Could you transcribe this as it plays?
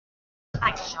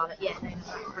Thanks, Charlotte. Yeah, no,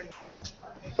 that's brilliant.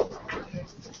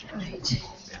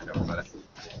 Right.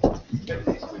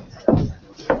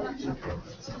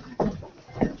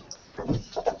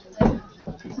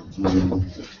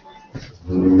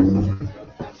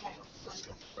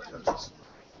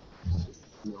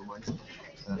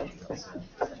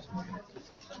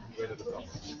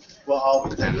 Well, I'll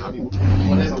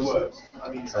whatever works. I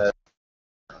mean,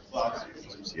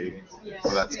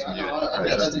 well, that's to you.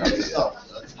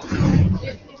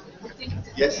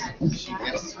 Yes.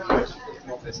 Yes.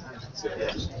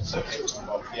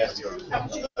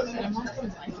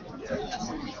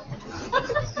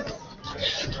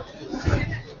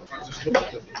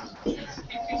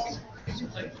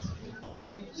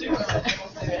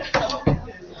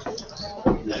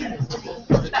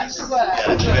 That should work.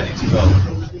 Ready to go.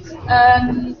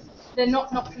 They're not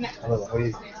connected. Hello, how are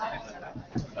you?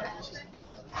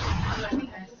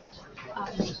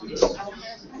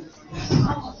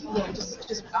 Yeah, just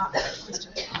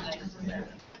question.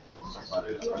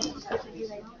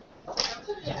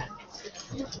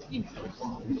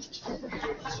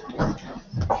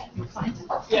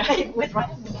 Yeah, with right.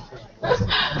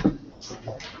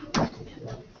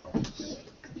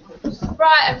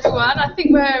 Right, everyone, I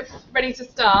think we're ready to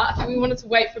start. I think we wanted to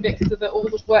wait for a bit because of all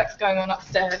the work's going on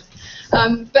upstairs.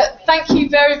 But thank you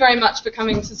very, very much for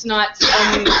coming to tonight's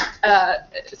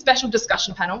special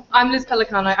discussion panel. I'm Liz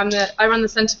Pellicano. I run the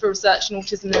Centre for Research and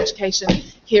Autism and Education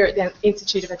here at the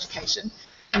Institute of Education.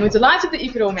 And we're delighted that you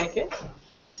could all make it.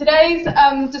 Today's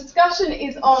discussion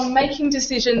is on making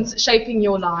decisions shaping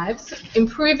your lives,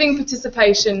 improving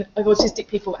participation of autistic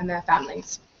people and their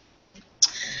families.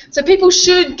 So people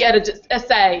should get a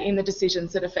say in the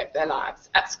decisions that affect their lives,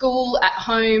 at school, at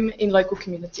home, in local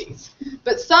communities.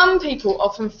 But some people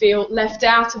often feel left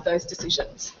out of those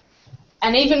decisions.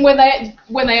 And even when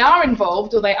they are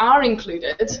involved or they are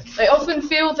included, they often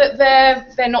feel that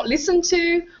they're not listened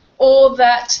to, or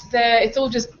that it's all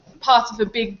just part of a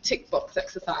big tick box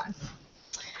exercise.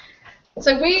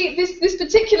 So this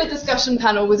particular discussion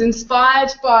panel was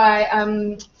inspired by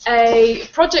a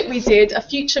project we did, A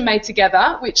Future Made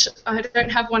Together, which I don't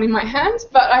have one in my hand,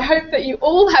 but I hope that you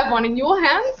all have one in your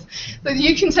hands, so that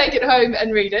you can take it home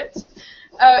and read it.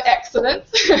 Excellent.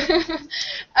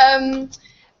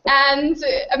 And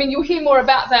I mean, you'll hear more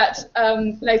about that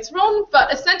later on,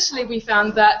 but essentially we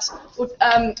found that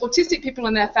autistic people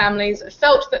and their families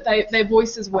felt that their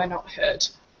voices were not heard.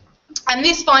 And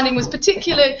this finding was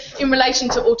particular in relation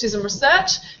to autism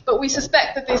research, but we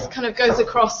suspect that this kind of goes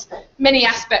across many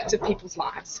aspects of people's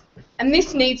lives. And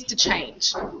this needs to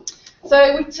change.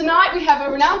 So tonight we have a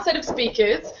renowned set of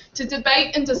speakers to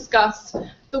debate and discuss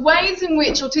the ways in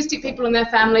which autistic people and their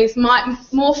families might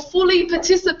more fully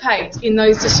participate in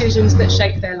those decisions that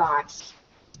shape their lives.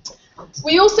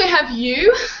 We also have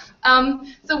you,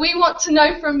 so we want to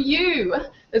know from you.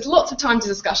 There's lots of time to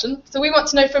discussion, so we want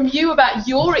to know from you about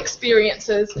your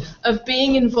experiences of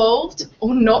being involved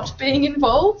or not being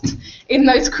involved in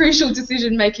those crucial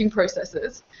decision-making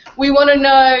processes. We want to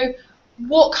know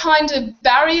what kind of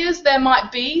barriers there might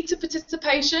be to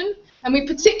participation, and we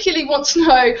particularly want to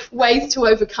know ways to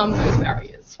overcome those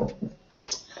barriers.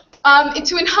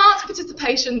 To enhance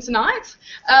participation tonight,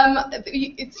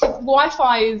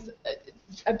 Wi-Fi is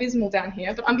abysmal down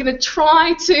here, but I'm going to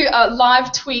try to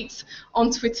live tweet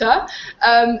on Twitter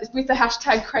with the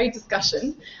hashtag Crae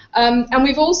discussion. And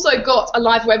we've also got a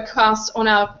live webcast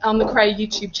on the Crae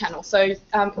YouTube channel, so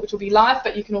which will be live,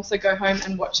 but you can also go home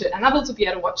and watch it, and others will be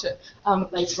able to watch it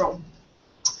later on.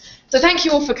 So thank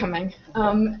you all for coming.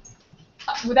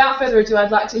 Without further ado,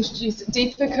 I'd like to introduce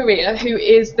Deepa Crae, who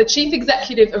is the Chief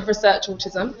Executive of Research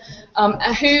Autism,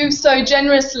 who so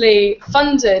generously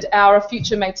funded our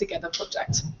Future Made Together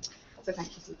project. So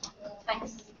thank you, Deepa.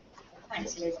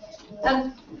 Thanks, Liz.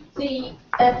 The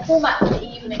format for the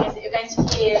evening is that you're going to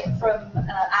hear from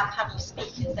our panel of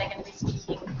speakers. They're going to be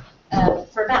speaking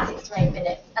for about 6 to 8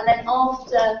 minutes, and then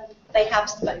after they have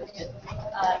spoken,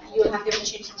 you'll have the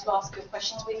opportunity to ask your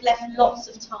questions. We've left lots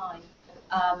of time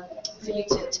for you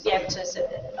to be able to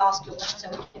ask your questions, so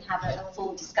we can have a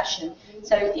full discussion.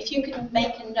 So if you can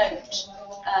make a note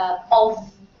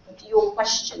of your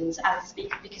questions as a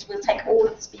speaker, because we'll take all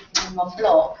of the speakers in one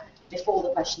block before the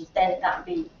questions, then that would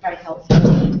be very helpful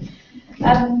indeed.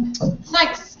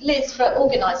 Thanks, Liz, for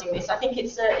organising this. I think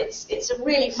it's a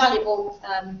really valuable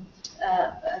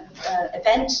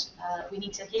event. We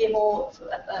need to hear more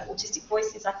autistic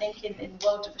voices, I think, in the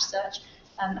world of research.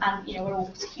 And you know, we're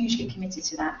all hugely committed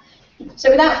to that. So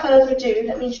without further ado,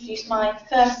 let me introduce my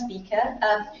first speaker,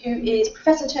 who is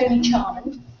Professor Tony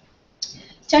Charman.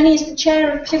 Tony is the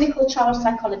Chair of Clinical Child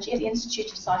Psychology at the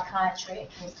Institute of Psychiatry at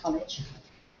King's College.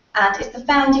 and is the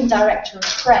founding director of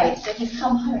Crae. So he's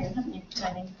come home, haven't you,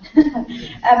 Tony?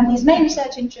 His main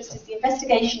research interest is the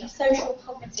investigation of social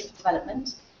cognitive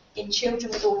development in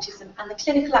children with autism and the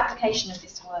clinical application of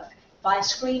this work via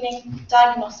screening,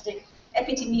 diagnostic,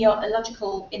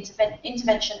 epidemiological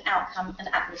intervention, outcome and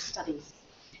at-risk studies.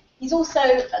 He's also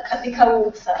the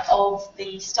co-author of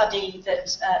the study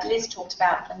that Liz talked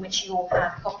about and which you all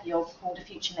have a copy of, called A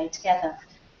Future Made Together.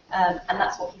 And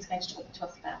that's what he's going to talk to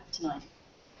us about tonight.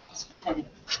 Do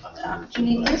you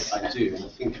need this? I do, and I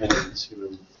think I need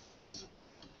to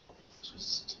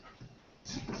just...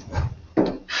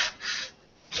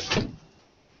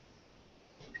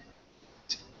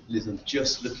 Liz, I'm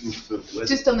just looking for where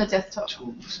just on the desktop.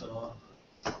 Talks are.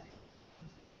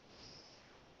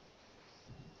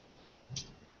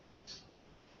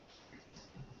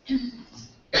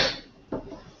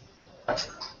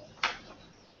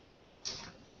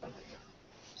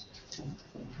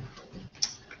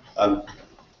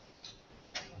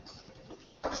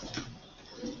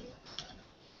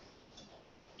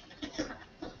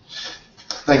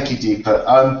 Thank you,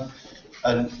 Deepa.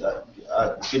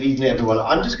 Good evening, everyone.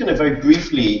 I'm just going to very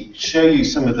briefly show you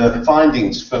some of the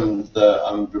findings from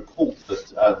the report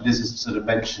that Liz has sort of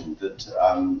mentioned that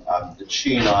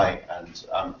she and I and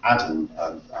Adam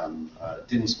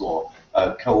Dinsmore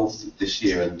co-authored this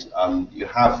year, and you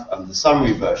have the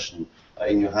summary version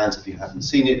in your hands if you haven't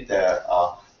seen it. There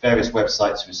are various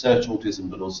websites, Research Autism,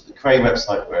 but also the Crae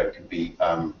website where it can be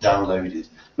downloaded.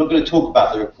 I'm not going to talk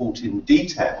about the report in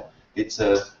detail. It's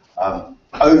a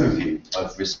overview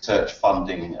of research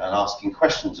funding and asking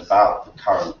questions about the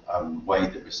current way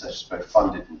that research is both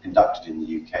funded and conducted in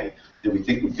the UK that we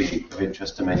think would be of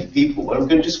interest to many people. But I'm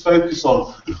going to just focus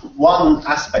on one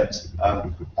aspect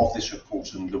of this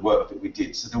report and the work that we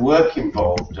did. So the work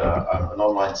involved an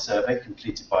online survey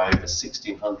completed by over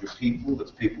 1,600 people.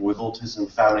 That's people with autism,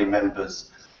 family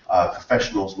members,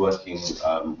 professionals working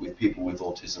with people with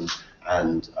autism,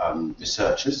 and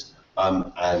researchers.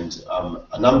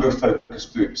 A number of focus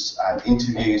groups and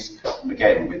interviews,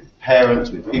 again, with parents,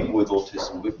 with people with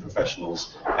autism, with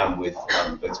professionals, and with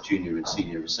both junior and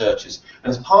senior researchers.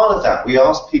 And as part of that, we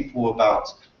asked people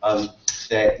about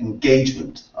their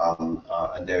engagement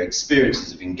and their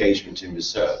experiences of engagement in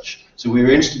research. So we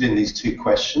were interested in these two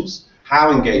questions: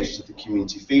 how engaged does the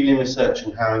community feel in research,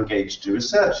 and how engaged do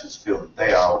researchers feel that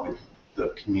they are with the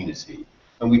community?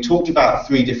 And we talked about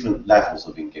 3 different levels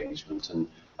of engagement, and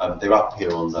they're up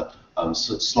here on the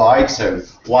slide. So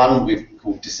one we've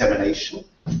called dissemination.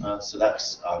 So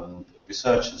that's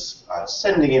researchers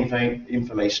sending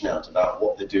information out about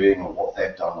what they're doing or what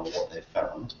they've done or what they've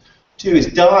found. 2 is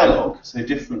dialogue, so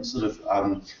different sort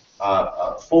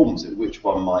of forms in which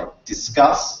one might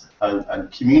discuss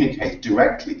and communicate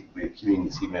directly with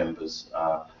community members,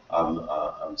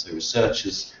 so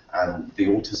researchers and the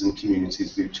autism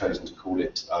communities, we've chosen to call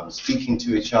it, speaking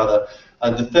to each other.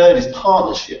 And the 3rd is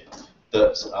partnership,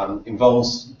 that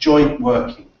involves joint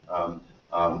working,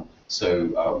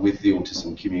 with the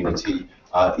autism community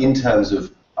in terms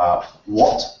of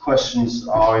what questions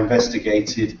are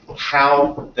investigated,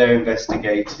 how they're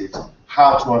investigated,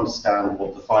 how to understand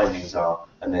what the findings are,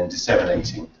 and then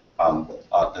disseminating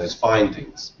those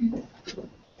findings.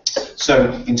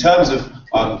 So in terms of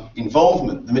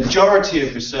involvement, the majority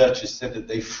of researchers said that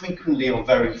they frequently or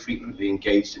very frequently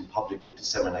engaged in public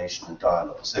dissemination and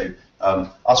dialogue. So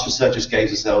us researchers gave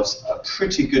ourselves a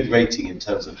pretty good rating in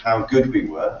terms of how good we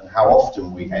were and how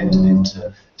often we entered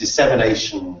into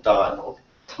dissemination and dialogue.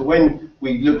 But when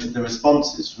we looked at the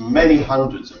responses from many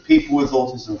hundreds of people with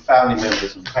autism, family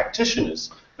members and practitioners,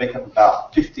 make up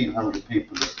about 1,500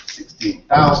 people of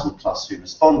 16,000 plus who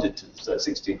responded to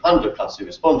 1,600 plus who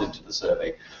responded to the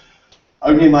survey.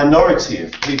 Only a minority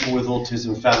of people with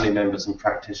autism, family members and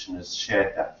practitioners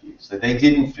shared that view. So they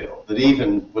didn't feel that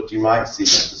even what you might see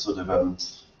as the sort of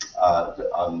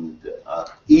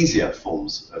easier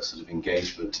forms of sort of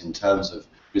engagement in terms of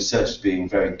researchers being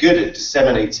very good at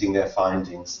disseminating their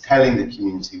findings, telling the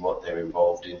community what they're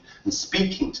involved in, and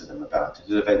speaking to them about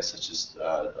it at events such as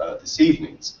this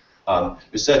evening's.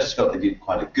 Researchers felt they did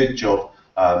quite a good job,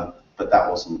 but that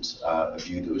wasn't a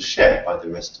view that was shared by the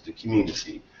rest of the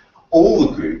community. All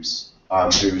the groups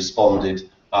who responded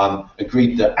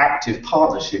agreed that active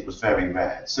partnership was very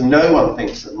rare. So no one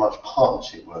thinks that much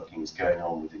partnership working is going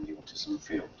on within the autism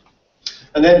field.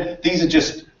 And then these are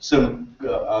just some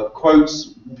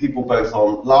quotes. People both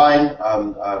online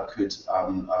could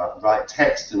write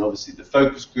text, and obviously the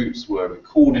focus groups were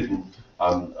recorded and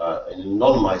in an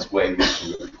anonymized way we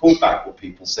can report back what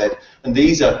people said. And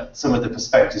these are some of the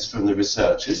perspectives from the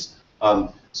researchers.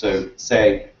 So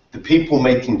saying, the people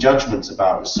making judgments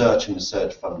about research and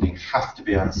research funding have to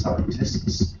be other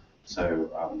scientists. So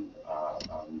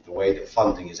the way that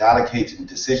funding is allocated and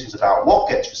decisions about what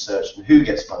gets researched and who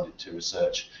gets funded to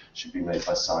research should be made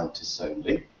by scientists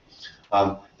only.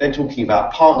 Then talking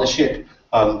about partnership,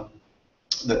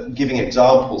 giving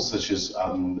examples such as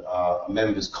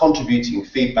members contributing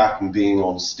feedback and being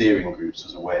on steering groups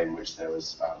was a way in which there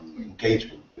was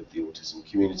engagement with the autism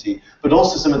community, but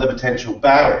also some of the potential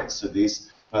barriers. So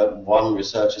these, one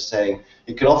researcher saying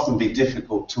it can often be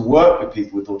difficult to work with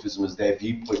people with autism as their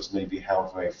viewpoints may be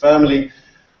held very firmly,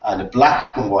 and a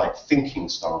black and white thinking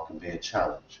style can be a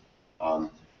challenge.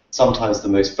 Sometimes the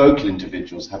most vocal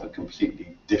individuals have a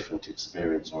completely different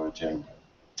experience or agenda.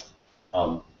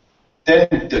 Then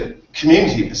the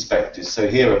community perspective. So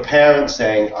here a parent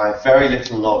saying, I have very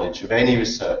little knowledge of any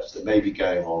research that may be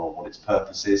going on or what its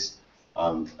purpose is.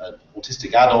 An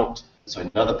autistic adult, so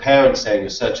another parent saying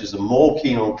researchers are more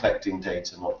keen on collecting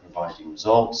data, not providing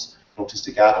results. An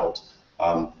autistic adult,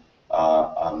 and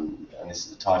this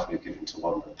is the title we've given to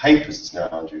one of the papers that's now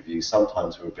under review,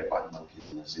 sometimes we're a bit like monkeys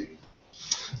in a zoo.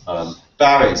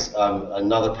 Barriers,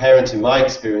 another parent, in my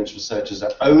experience, researchers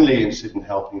are only interested in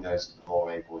helping those at the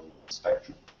more able end of the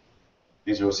spectrum.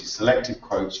 These are obviously selected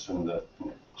quotes from the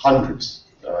hundreds,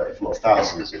 if not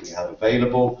thousands, that we have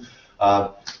available.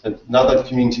 Another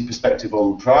community perspective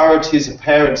on priorities, a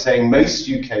parent saying most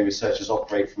UK researchers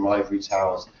operate from ivory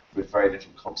towers with very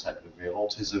little contact with real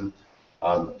autism.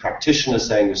 A practitioner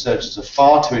saying researchers are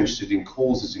far too interested in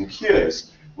causes and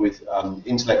cures with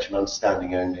intellectual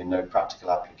understanding only and no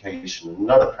practical application. And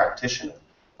another practitioner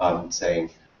saying,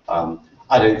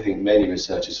 I don't think many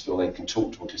researchers feel they can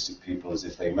talk to autistic people as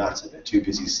if they matter. They're too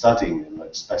busy studying them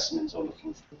like specimens or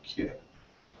looking for a cure.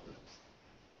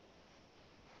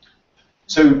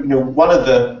 So, you know, one of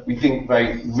the, we think,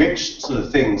 very rich sort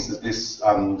of things that this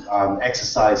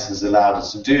exercise has allowed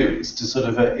us to do is to sort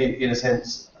of, in a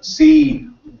sense, see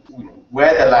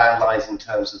where the land lies in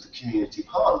terms of the community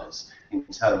partners, in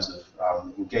terms of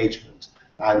engagement.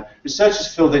 And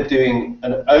researchers feel they're doing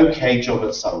an okay job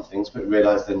at some things, but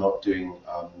realise they're not doing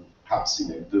perhaps, you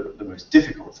know, the most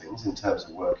difficult things in terms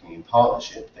of working in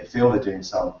partnership. They feel they're doing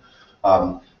some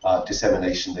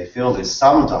dissemination. They feel there's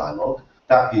some dialogue.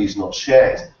 That view is not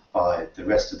shared by the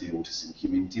rest of the autism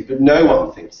community, but no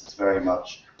one thinks there's very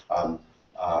much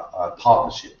a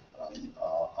partnership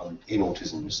in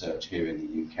autism research here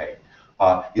in the UK.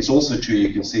 It's also true,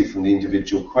 you can see from the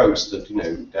individual quotes, that, you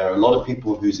know, there are a lot of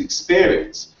people whose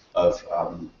experience of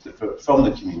from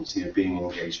the community of being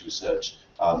engaged in research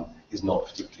is not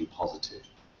particularly positive.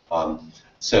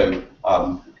 So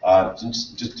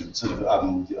just to sort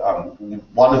of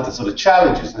one of the sort of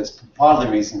challenges, and it's part of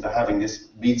the reason for having this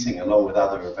meeting along with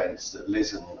other events that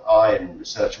Liz and I and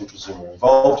Research Autism are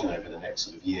involved in over the next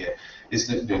sort of year, is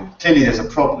that, you know, clearly there's a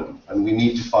problem and we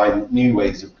need to find new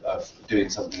ways of doing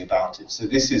something about it. So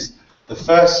this is the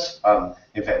first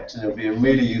event, and it'll be a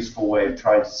really useful way of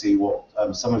trying to see what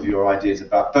some of your ideas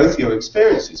about both your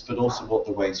experiences but also what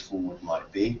the ways forward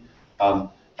might be.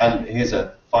 And here's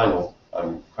a final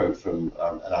quote from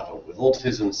an adult with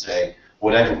autism saying,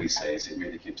 whatever we say, is it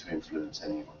really good to influence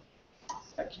anyone?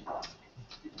 Thank you.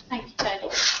 Thank you, Tony.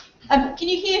 Can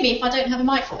you hear me if I don't have a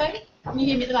microphone? Can you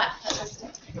hear me at the back?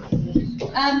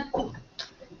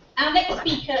 Our next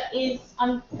speaker is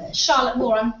Charlotte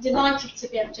Moore. I'm delighted to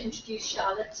be able to introduce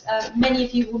Charlotte. Many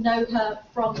of you will know her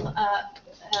from her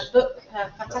book,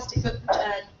 her fantastic book,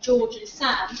 George and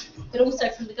Sam, but also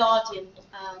from the Guardian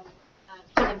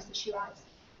columns that she writes.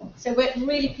 So we're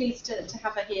really pleased to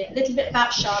have her here. A little bit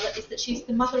about Charlotte is that she's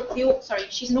the mother of the,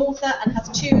 she's an author and has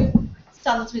 2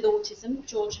 sons with autism,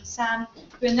 George and Sam,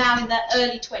 who are now in their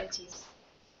early 20s.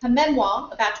 Her memoir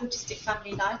about autistic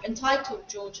family life, entitled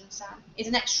George and Sam, is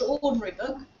an extraordinary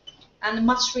book and a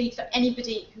must-read for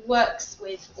anybody who works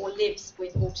with or lives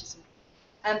with autism.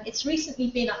 It's recently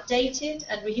been updated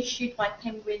and reissued by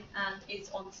Penguin and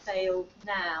is on sale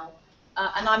now.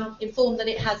 And I'm informed that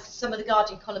it has some of the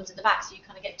Guardian columns at the back, so you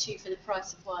kind of get 2 for the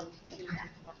price of 1.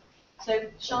 So,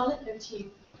 Charlotte, over to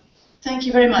you. Thank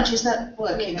you very much. Is that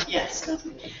working? Yes.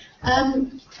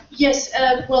 Yes,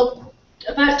 well,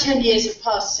 about 10 years have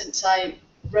passed since I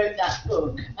wrote that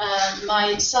book.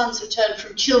 My sons have turned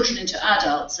from children into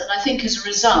adults, and I think as a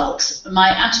result, my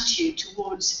attitude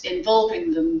towards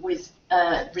involving them with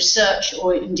research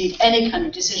or indeed any kind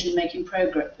of decision-making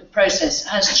process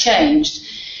has changed,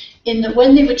 in that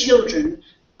when they were children,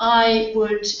 I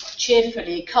would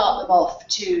cheerfully cart them off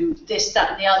to this,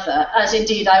 that and the other, as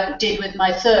indeed I did with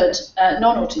my third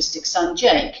non-autistic son,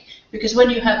 Jake, because when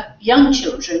you have young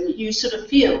children, you sort of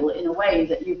feel, in a way,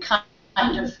 that you kind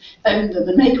of own them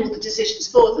and make all the decisions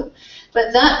for them.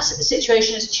 But that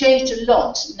situation has changed a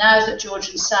lot now that George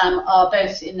and Sam are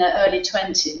both in their early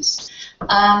 20s.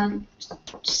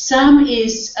 Sam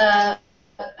is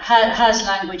has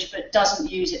language but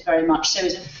doesn't use it very much, so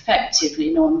is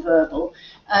effectively non-verbal.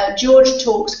 George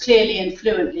talks clearly and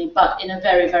fluently, but in a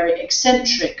very, very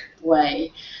eccentric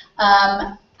way.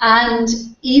 And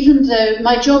even though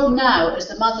my job now as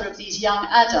the mother of these young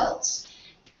adults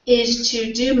is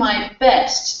to do my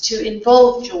best to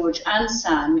involve George and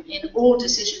Sam in all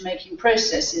decision-making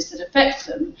processes that affect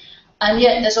them, and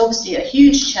yet there's obviously a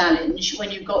huge challenge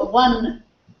when you've got one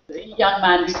young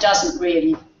man who doesn't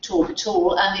really talk at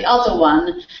all, and the other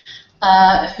one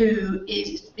who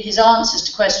his answers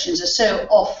to questions are so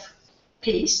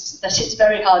off-piste that it's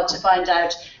very hard to find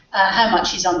out how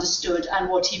much he's understood and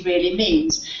what he really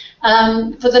means.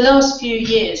 For the last few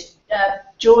years,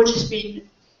 George has been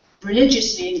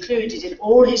religiously included in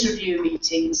all his review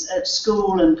meetings at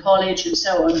school and college and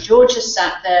so on. George has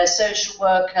sat there, social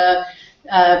worker,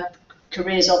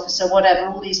 careers officer, whatever,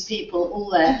 all these people, all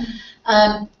there.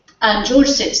 And George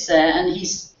sits there and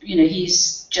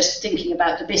he's just thinking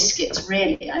about the biscuits,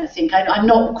 really, I think. I'm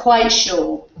not quite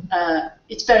sure.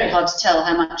 It's very hard to tell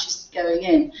how much is going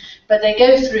in. But they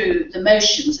go through the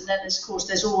motions, and then, of course,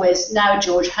 there's always, now,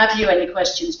 George, have you any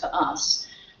questions for us?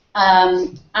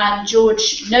 And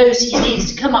George knows he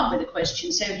needs to come up with a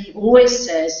question, so he always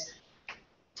says,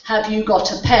 have you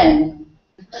got a pen?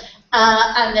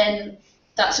 And then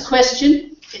that's a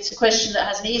question. It's a question that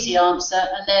has an easy answer,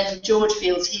 and then George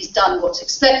feels he's done what's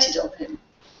expected of him.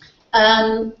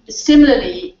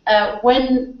 Similarly,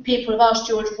 when people have asked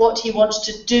George what he wants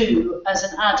to do as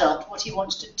an adult, what he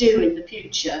wants to do in the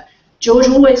future, George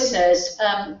always says,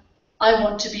 I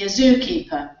want to be a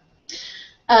zookeeper.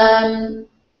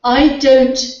 I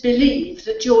don't believe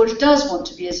that George does want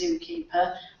to be a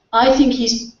zookeeper. I think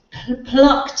he's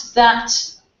plucked that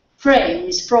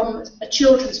phrase from a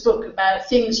children's book about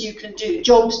things you can do,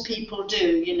 jobs people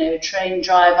do, you know, train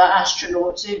driver,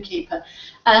 astronaut, zookeeper.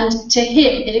 And to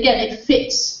him, it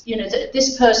fits, you know, that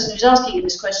this person who's asking him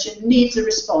this question needs a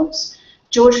response.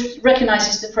 George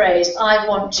recognises the phrase, I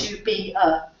want to be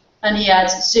a, and he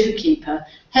adds zookeeper.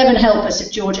 Heaven help us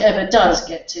if George ever does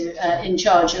get to in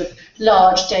charge of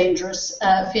large, dangerous,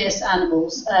 fierce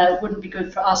animals. Wouldn't be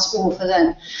good for us or for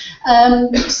them.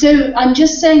 So I'm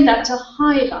just saying that to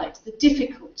highlight the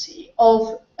difficulty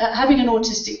of having an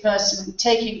autistic person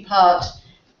taking part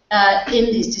in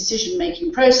these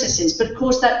decision-making processes. But of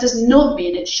course that does not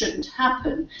mean it shouldn't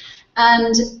happen.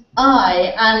 And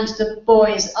I and the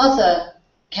boys' other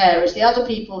carers, the other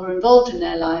people who are involved in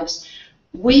their lives,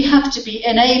 we have to be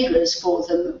enablers for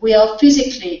them. We are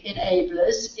physically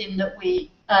enablers in that we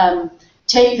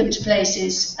take them to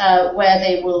places where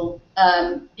they will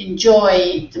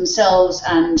enjoy themselves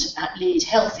and lead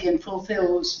healthy and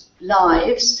fulfilled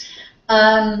lives.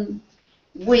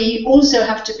 We also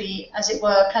have to be, as it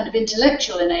were, kind of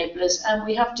intellectual enablers, and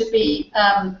we have to be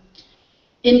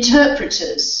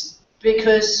interpreters,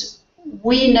 because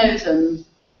we know them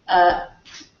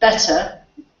better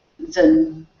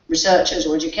than researchers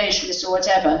or educationists or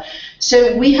whatever.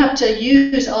 So we have to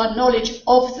use our knowledge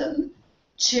of them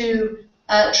to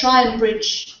try and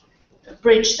bridge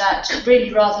that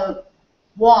really rather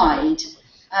wide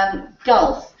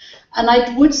gulf. And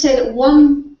I would say that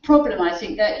one problem I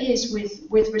think there is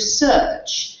with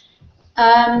research,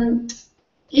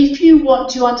 if you want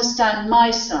to understand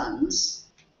my sons,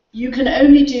 you can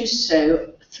only do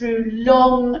so through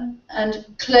long and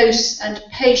close and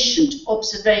patient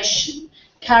observation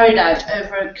carried out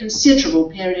over a considerable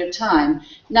period of time.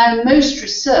 Now, most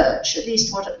research, at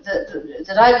least what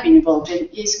that I've been involved in,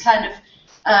 is kind of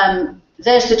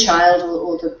there's the child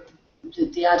or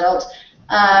the adult.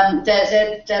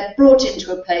 They're brought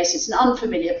into a place. It's an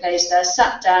unfamiliar place. They're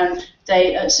sat down.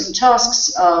 Some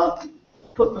tasks are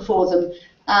put before them,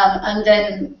 and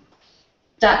then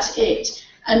that's it.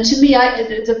 And to me,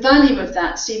 the value of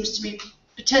that seems to me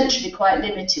potentially quite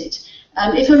limited.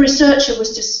 If a researcher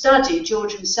was to study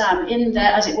George and Sam in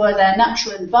their, as it were, their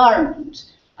natural environment,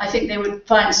 I think they would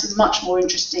find some much more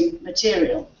interesting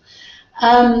material.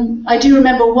 I do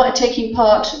remember taking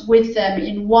part with them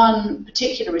in one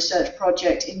particular research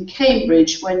project in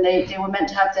Cambridge when they were meant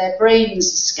to have their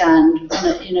brains scanned.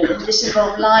 This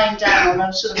involved lying down on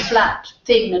a sort of flat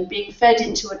thing and being fed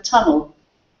into a tunnel.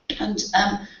 And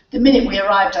the minute we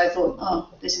arrived, I thought, oh,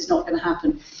 this is not going to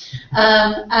happen.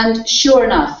 And sure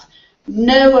enough,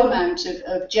 no amount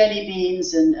of jelly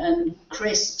beans and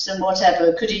crisps and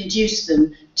whatever could induce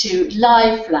them to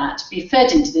lie flat, be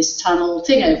fed into this tunnel,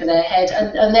 thing over their head,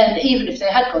 and then even if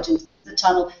they had got into the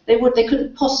tunnel, they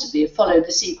couldn't possibly have followed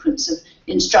the sequence of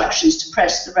instructions to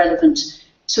press the relevant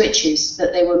switches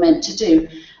that they were meant to do.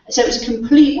 So it was a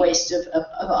complete waste of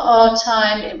our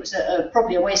time. It was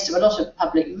probably a waste of a lot of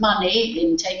public money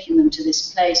in taking them to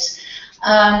this place.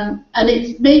 And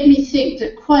it made me think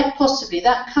that quite possibly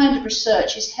that kind of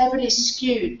research is heavily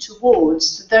skewed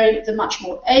towards the much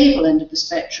more able end of the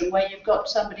spectrum, where you've got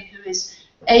somebody who is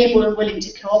able and willing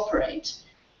to cooperate.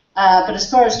 But as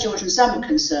far as George and Sam were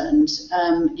concerned,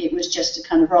 it was just a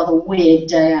kind of rather weird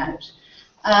day out.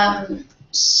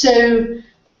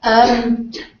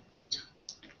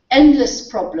 Endless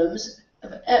problems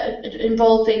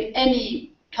involving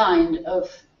any kind of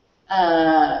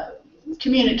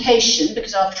communication,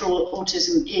 because after all,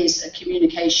 autism is a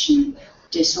communication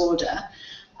disorder,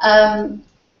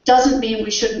 doesn't mean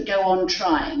we shouldn't go on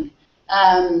trying.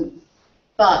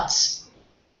 But,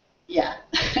 yeah,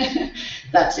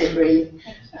 that's it really.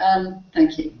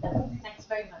 Thank you. Thanks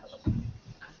very much.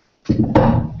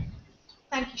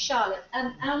 Thank you, Charlotte.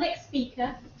 Our next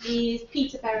speaker is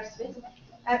Peter Beresford.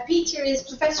 Peter is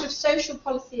Professor of Social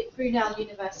Policy at Brunel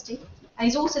University, and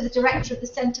he's also the Director of the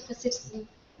Centre for Citizen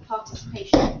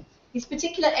Participation. His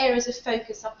particular areas of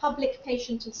focus are public,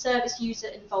 patient and service user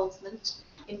involvement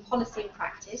in policy and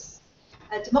practice,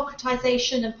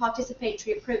 democratisation and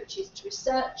participatory approaches to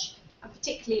research, and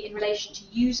particularly in relation to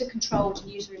user-controlled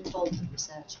and user-involvement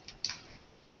research.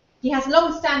 He has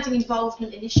long-standing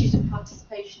involvement in issues of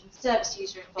participation and service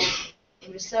user involvement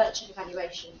in research and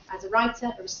evaluation as a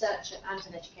writer, a researcher and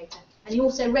an educator, and he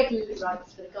also regularly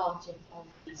writes for The Guardian on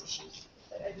these issues.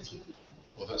 So over to you, Peter.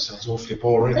 Well, that sounds awfully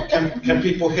boring. Can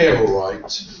people hear all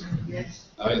right? Yes.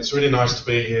 It's really nice to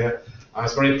be here. I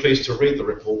was very pleased to read the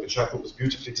report, which I thought was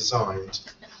beautifully designed.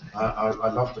 I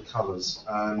love the colours,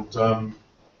 and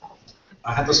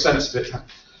I had the sense of it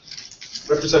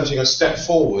representing a step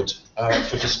forward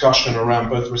for discussion around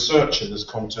both research in this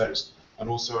context and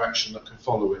also action that can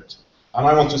follow it. And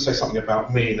I want to say something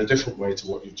about me in a different way to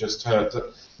what you've just heard,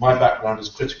 that my background is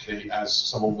critically as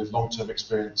someone with long-term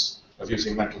experience of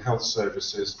using mental health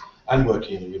services and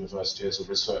working in a university as a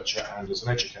researcher and as an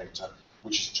educator,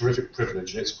 which is a terrific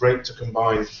privilege. And it's great to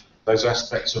combine those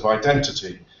aspects of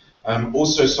identity.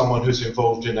 Also someone who's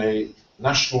involved in a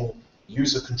national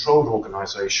user-controlled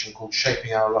organisation called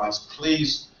Shaping Our Lives.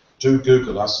 Please do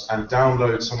Google us and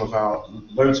download some of our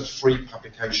loads of free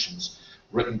publications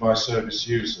written by service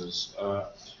users.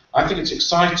 I think it's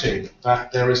exciting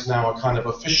that there is now a kind of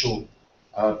official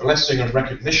blessing and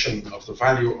recognition of the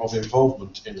value of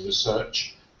involvement in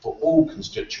research for all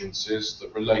constituencies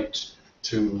that relate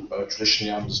to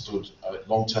traditionally understood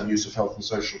long-term use of health and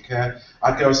social care.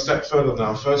 I'd go a step further than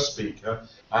our first speaker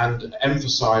and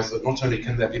emphasise that not only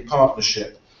can there be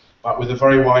partnership, but with a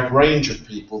very wide range of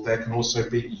people, there can also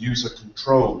be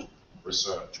user-controlled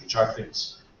research, which I think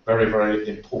is very, very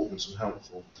important and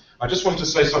helpful. I just want to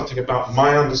say something about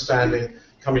my understanding,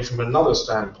 coming from another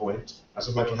standpoint, as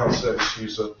a mental health service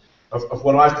user, of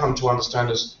what I've come to understand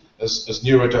as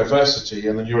neurodiversity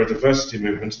and the neurodiversity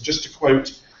movement. And just to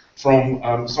quote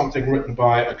from something written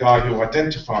by a guy who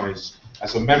identifies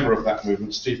as a member of that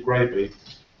movement, Steve Graby.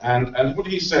 And what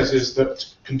he says is that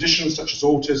conditions such as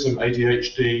autism,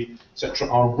 ADHD, etc.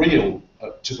 are real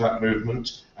to that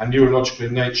movement and neurological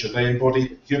in nature. They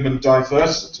embody human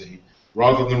diversity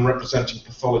rather than representing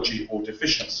pathology or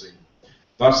deficiency.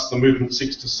 Thus, the movement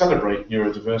seeks to celebrate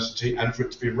neurodiversity and for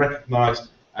it to be recognised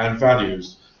and valued.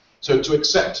 So to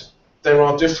accept there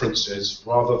are differences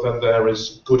rather than there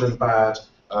is good and bad,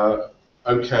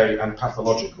 okay and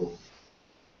pathological.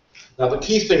 Now the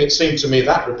key thing it seemed to me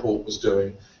that report was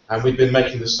doing, and we've been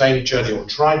making the same journey or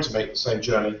trying to make the same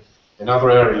journey in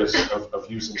other areas of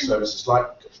using services like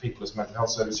people as mental health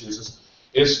service users,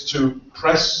 is to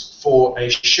press for a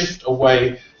shift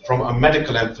away from a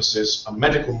medical emphasis, a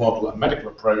medical model, a medical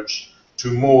approach,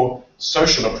 to more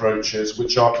social approaches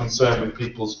which are concerned with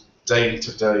people's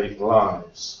day-to-day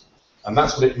lives. And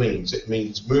that's what it means. It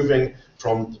means moving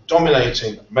from the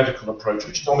dominating medical approach,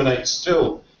 which dominates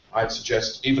still, I'd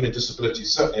suggest, even in disability,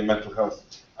 certainly in mental health,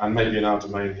 and maybe in our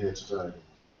domain here today.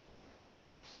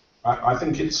 I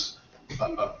think it's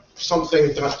something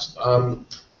that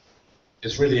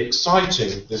is really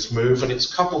exciting, this move, and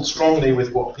it's coupled strongly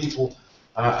with what people,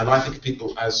 and I think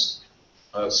people as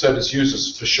service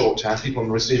users for shorthand, people on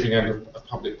the receiving end of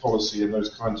public policy in those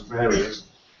kinds of areas,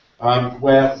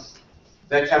 where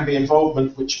there can be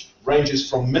involvement which ranges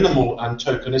from minimal and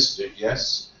tokenistic,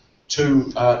 yes,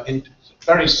 to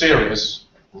very serious,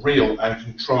 real and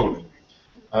controlling.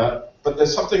 But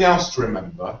there's something else to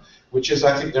remember, which is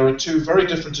I think there are two very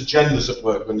different agendas at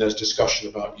work when there's discussion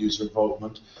about user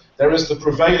involvement. There is the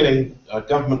prevailing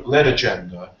government-led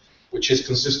agenda, which is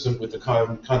consistent with the kind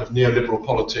of neoliberal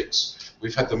politics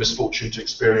we've had the misfortune to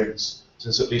experience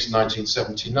since at least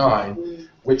 1979,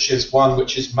 which is one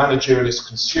which is managerialist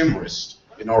consumerist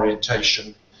in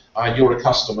orientation. You're a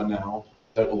customer now,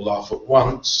 don't all laugh at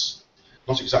once.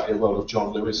 Not exactly a world of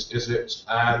John Lewis, is it?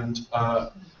 And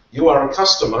you are a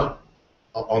customer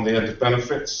on the end of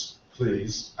benefits,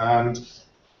 please, and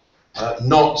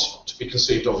not to be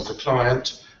conceived of as a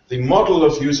client. The model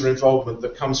of user involvement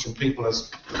that comes from people as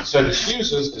service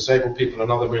users, disabled people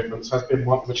and other movements has been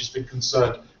one which has been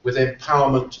concerned with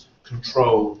empowerment,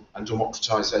 control and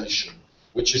democratization,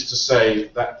 which is to say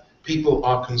that people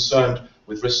are concerned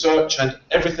with research and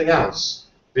everything else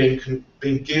being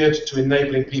geared to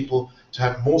enabling people to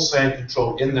have more say and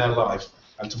control in their life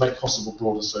and to make possible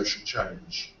broader social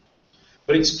change.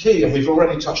 But it's key, and we've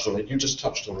already touched on it, you just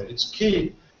touched on it, it's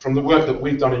key from the work that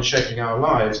we've done in shaping our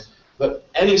lives that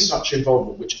any such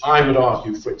involvement, which I would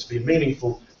argue for it to be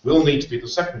meaningful, will need to be the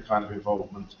second kind of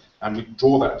involvement, and we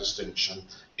draw that distinction,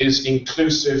 is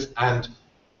inclusive and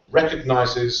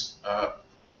recognises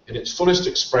in its fullest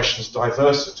expressions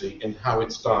diversity in how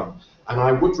it's done. And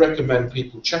I would recommend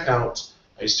people check out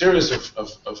a series of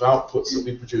outputs that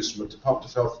we produced from a Department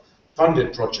of Health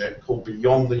funded project called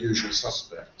Beyond the Usual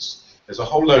Suspects. There's a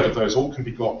whole load of those, all can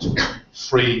be got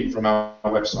free from our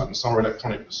website, and some are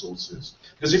electronic resources.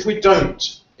 Because if we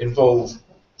don't involve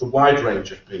the wide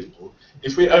range of people,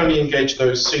 if we only engage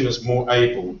those seen as more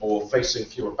able or facing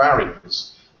fewer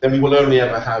barriers, then we will only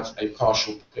ever have a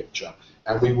partial picture,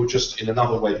 and we will just in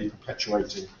another way be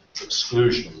perpetuating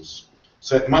exclusions.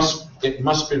 So it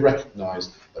must be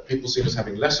recognised that people seen as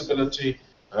having less ability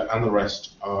and the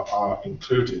rest are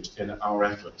included in our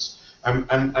efforts.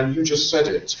 And you just said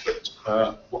it,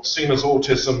 but what's seen as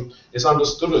autism is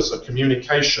understood as a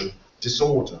communication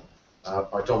disorder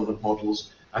by dominant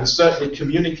models, and certainly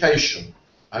communication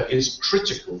is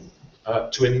critical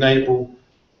to enable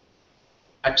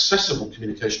accessible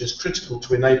communication, is critical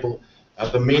to enable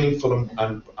the meaningful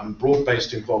and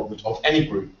broad-based involvement of any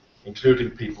group, including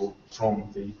people from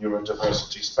the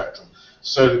neurodiversity spectrum.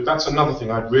 So that's another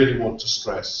thing I really want to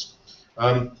stress.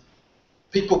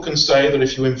 People can say that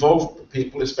if you involve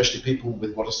people, especially people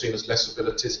with what are seen as less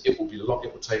abilities, it will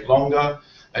take longer,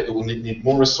 it will need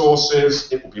more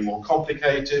resources, it will be more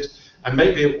complicated, and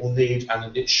maybe it will need,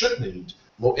 and it should need,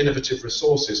 more innovative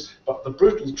resources. But the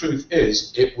brutal truth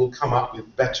is, it will come up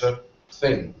with better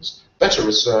things, better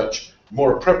research,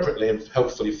 more appropriately and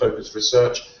helpfully focused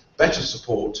research, better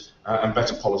support, and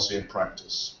better policy and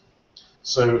practice.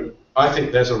 So I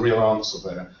think there's a real answer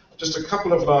there. Just a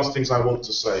couple of last things I want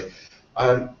to say.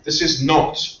 This is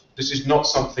not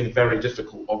something very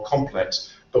difficult or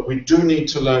complex, but we do need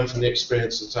to learn from the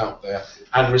experience that's out there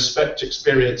and respect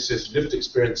experiences, lived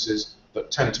experiences that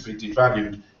tend to be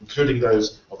devalued, including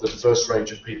those of the diverse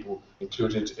range of people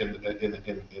included in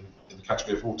the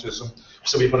category of autism.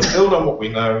 So we've got to build on what we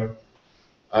know.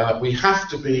 We have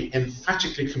to be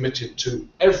emphatically committed to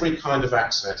every kind of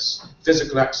access,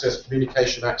 physical access,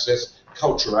 communication access,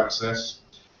 cultural access.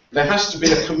 There has to be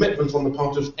a commitment on the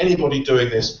part of anybody doing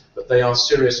this that they are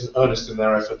serious and earnest in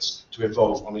their efforts to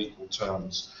involve on equal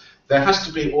terms. There has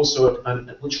to be also,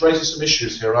 which raises some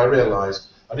issues here, I realise,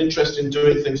 an interest in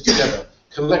doing things together,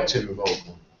 collective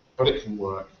involvement, but it can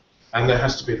work. And there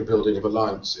has to be the building of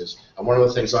alliances. And one of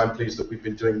the things I'm pleased that we've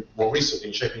been doing more recently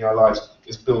in Shaping Our Lives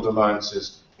is build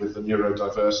alliances with the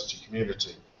neurodiversity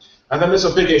community. And then there's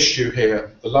a big issue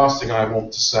here, the last thing I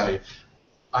want to say.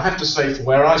 I have to say, from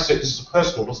where I sit, this is a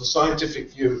personal, not a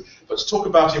scientific view, but to talk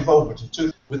about involvement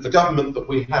with the government that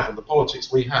we have and the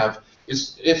politics we have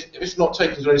is, if not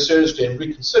taken very seriously and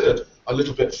reconsidered, a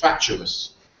little bit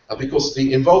fatuous, because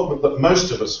the involvement that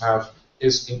most of us have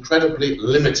is incredibly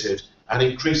limited and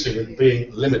increasingly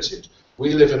being limited.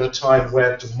 We live in a time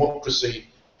where democracy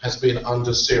has been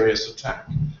under serious attack,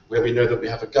 where we know that we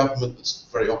have a government that's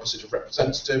very opposite of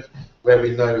representative, where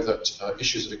we know that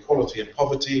issues of equality and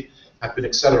poverty have been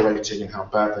accelerating in how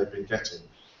bad they've been getting.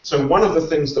 So one of the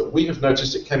things that we have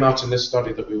noticed, it came out in this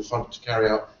study that we were funded to carry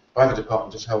out by the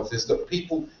Department of Health, is that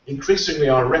people increasingly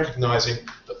are recognising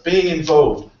that being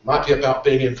involved might be about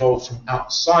being involved from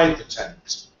outside the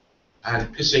tent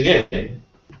and pissing in,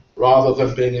 rather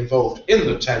than being involved in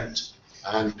the tent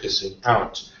and pissing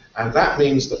out. And that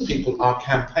means that people are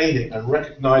campaigning and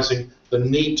recognising the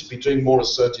need to be doing more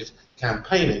assertive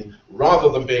campaigning, rather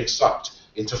than being sucked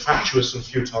into fatuous and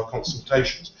futile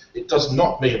consultations. It does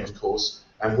not mean, of course,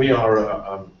 and we are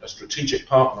a strategic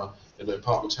partner in the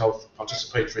Department of Health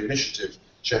Participatory Initiative,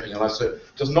 Shaping Our Lives, so it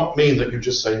does not mean that you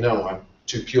just say, no, I'm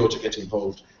too pure to get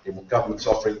involved in what government's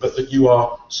offering, but that you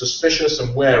are suspicious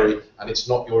and wary, and it's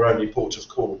not your only port of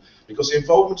call. Because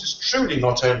involvement is truly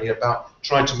not only about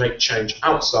trying to make change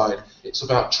outside, it's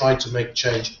about trying to make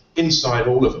change inside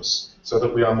all of us. so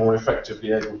that we are more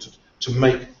effectively able to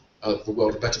make the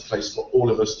world a better place for all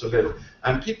of us to live.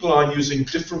 And people are using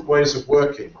different ways of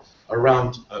working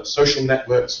around social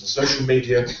networks and social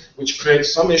media, which create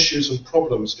some issues and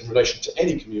problems in relation to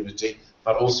any community,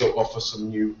 but also offer some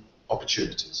new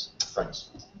opportunities. Thanks.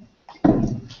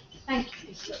 Thank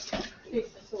you, food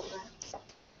for thought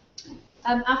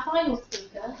there. Our final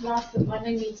speaker, last but by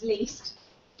no means least,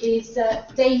 is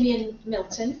Damien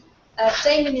Milton.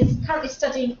 Damien is currently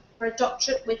studying for a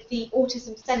doctorate with the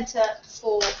Autism Centre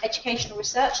for Educational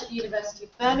Research at the University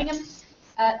of Birmingham.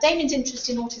 Damien's interest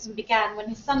in autism began when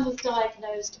his son was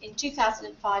diagnosed in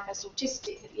 2005 as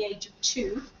autistic at the age of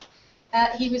 2.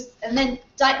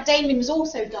 Damien was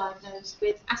also diagnosed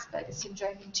with Asperger's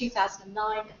syndrome in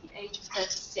 2009 at the age of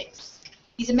 36.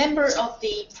 He's a member of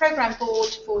the Programme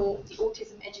Board for the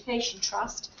Autism Education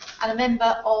Trust and a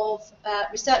member of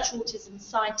Research Autism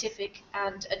Scientific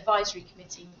and Advisory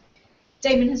Committee.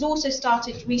 Damien has also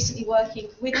started recently working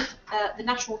with the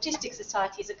National Autistic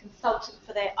Society as a consultant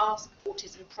for their Ask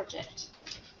Autism project.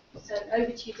 So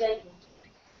over to you,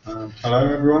 Damien.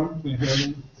 Hello everyone, can you hear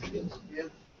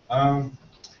me?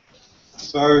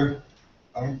 So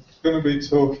I'm going to be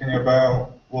talking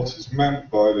about what is meant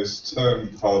by this term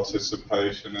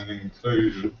participation and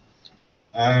inclusion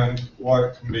and why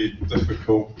it can be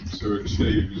difficult to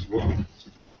achieve as well.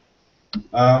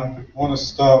 I want to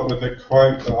start with a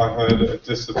quote that I heard at a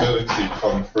disability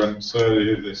conference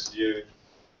earlier this year,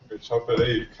 which I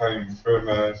believe came from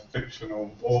a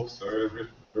fictional author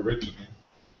originally.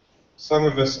 Some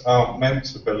of us aren't meant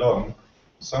to belong.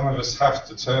 Some of us have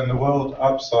to turn the world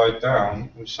upside down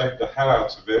and shake the hell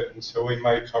out of it until we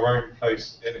make our own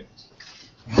place in it.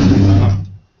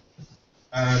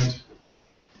 And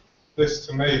this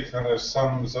to me kind of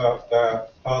sums up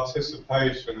that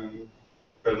participation and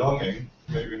belonging,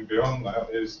 moving beyond that,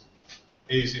 is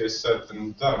easier said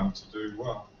than done to do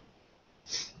well.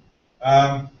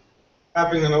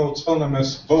 Having an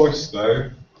autonomous voice, though,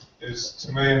 is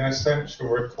to me an essential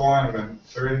requirement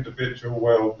for individual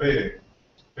well-being.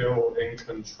 Feel in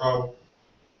control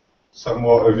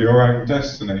somewhat of your own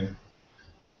destiny.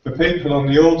 For people on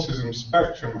the autism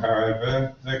spectrum,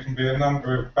 however, there can be a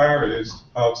number of barriers to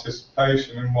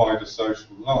participation in wider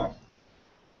social life.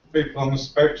 People on the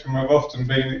spectrum have often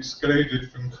been excluded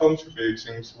from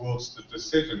contributing towards the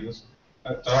decisions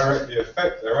that directly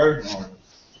affect their own lives.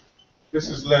 This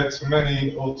has led to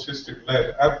many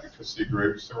autistic-led advocacy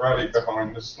groups to rally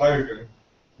behind the slogan,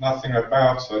 "Nothing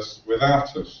about us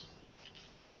without us."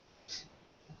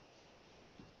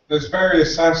 There's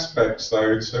various aspects,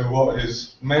 though, to what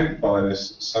is meant by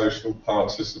this social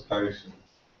participation.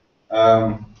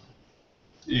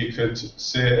 You could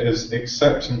see it as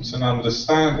acceptance and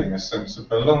understanding, a sense of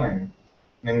belonging,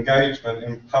 an engagement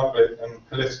in public and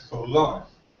political life,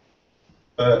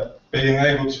 but being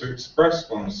able to express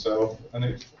oneself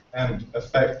and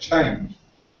affect change.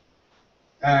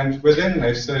 And within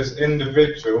this, there's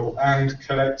individual and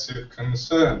collective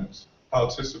concerns.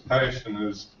 Participation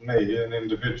as me, an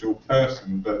individual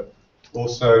person, but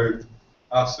also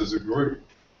us as a group.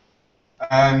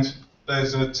 And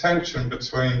there's a tension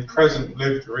between present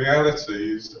lived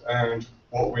realities and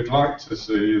what we'd like to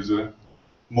see as a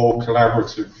more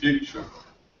collaborative future.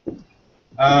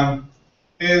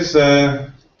 Here's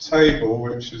a table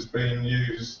which has been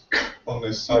used on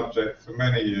this subject for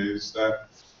many years that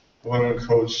a woman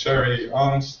called Sherry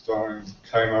Arnstein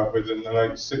came up with in the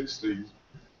late 60s.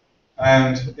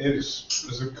 And it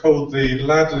was called the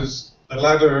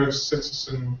ladder of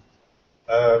citizen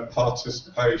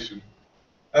participation.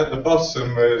 At the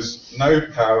bottom there's no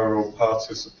power or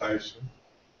participation,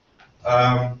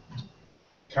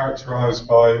 characterised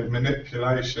by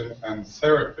manipulation and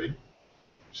therapy.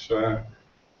 And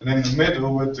in the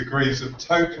middle were degrees of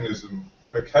tokenism,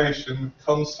 vocation,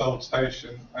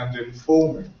 consultation and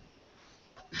informing.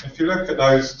 If you look at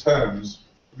those terms,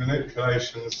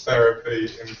 manipulation, therapy,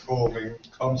 informing,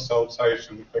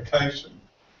 consultation, vocation,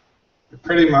 it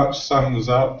pretty much sums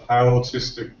up how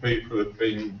autistic people have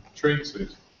been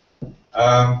treated.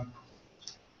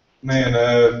 Me and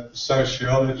a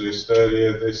sociologist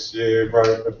earlier this year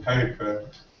wrote a paper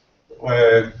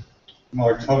where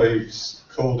my colleagues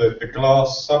called it the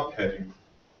glass subheading.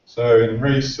 So in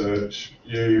research,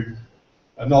 you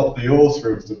are not the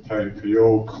author of the paper,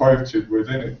 you're quoted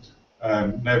within it.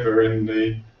 Never in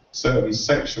the certain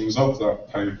sections of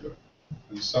that paper,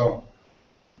 and so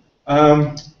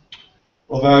on.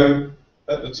 Although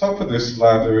at the top of this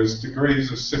ladder is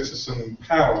degrees of citizen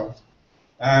power,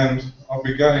 and I'll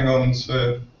be going on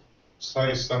to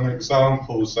say some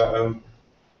examples that are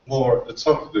more at the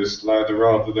top of this ladder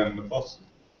rather than the bottom.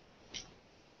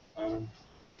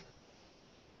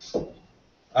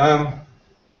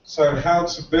 So how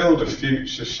to build a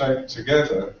future shaped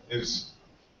together is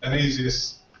an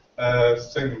easiest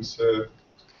thing to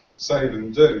say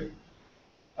than do.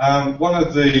 One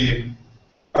of the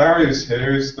barriers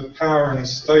here is the power and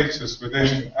status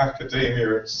within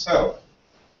academia itself,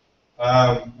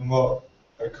 and what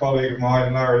a colleague of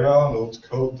mine, Larry Arnold,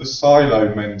 called the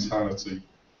silo mentality.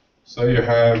 So you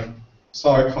have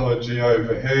psychology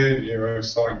over here,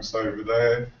 neuroscience over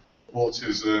there,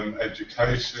 autism,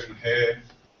 education here,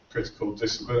 critical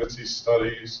disability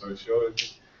studies,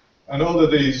 sociology. And all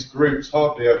of these groups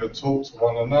hardly ever talk to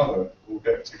one another or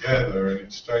get together and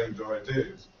exchange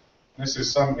ideas. This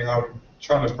is something I'm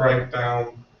trying to break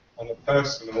down on a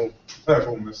personal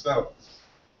level myself.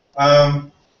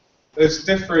 There's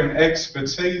different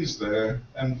expertise there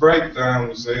and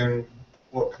breakdowns in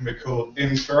what can be called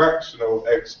interactional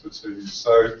expertise.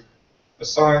 So a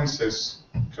scientist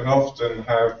can often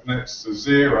have next to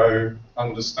zero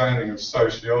understanding of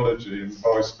sociology and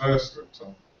vice versa at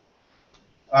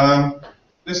times.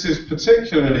 This is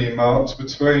particularly marked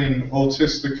between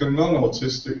autistic and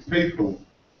non-autistic people.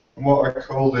 And what I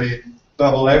call the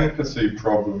double empathy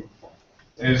problem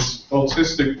is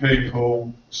autistic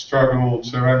people struggle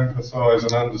to empathise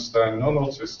and understand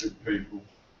non-autistic people,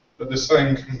 but the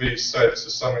same can be said to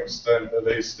some extent, at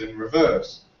least in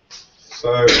reverse.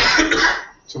 So,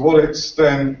 to what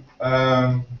extent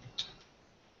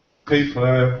people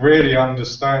are really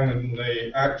understanding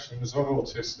the actions of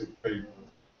autistic people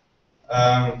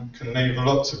can leave a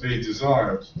lot to be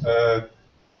desired.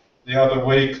 The other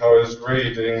week I was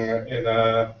reading in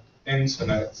an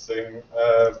internet thing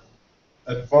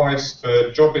advice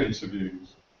for job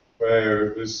interviews, where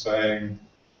it was saying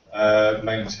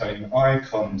maintain eye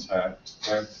contact,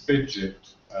 don't fidget,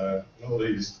 and all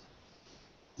these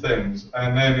things.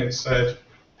 And then it said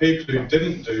people who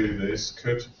didn't do this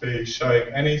could be showing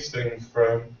anything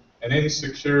from an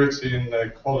insecurity in their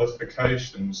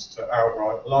qualifications to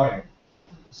outright lying.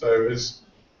 So it's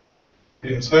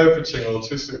interpreting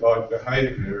autistic-like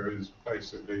behaviour is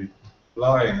basically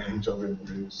lying in job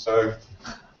interviews. So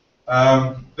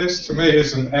this to me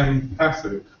isn't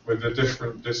empathic with a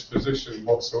different disposition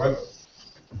whatsoever.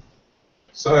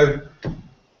 So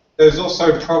there's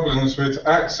also problems with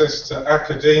access to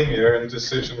academia and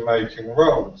decision-making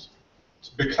roles.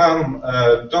 To become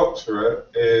a doctorate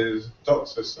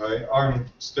I'm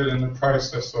still in the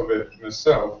process of it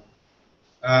myself.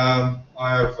 I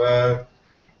have a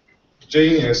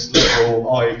genius level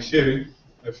IQ,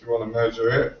 if you want to measure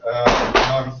it, and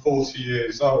I'm 40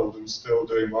 years old and still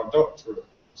doing my doctorate.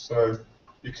 So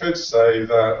you could say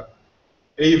that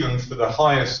even for the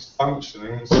highest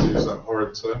functioning, to use that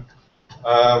horrid term,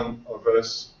 of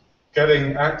us,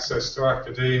 getting access to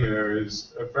academia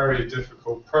is a very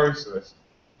difficult process,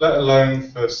 let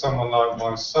alone for someone like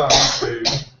my son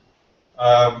who's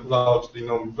largely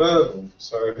non-verbal,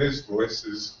 so his voice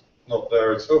is not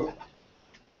there at all.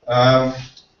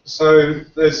 So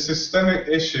there's systemic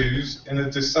issues in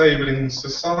a disabling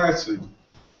society.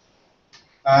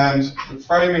 And the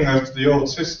framing of the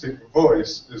autistic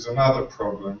voice is another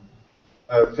problem.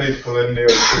 People in the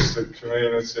autistic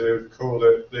community have called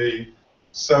it the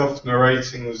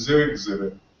self-narrating zoo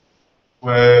exhibit,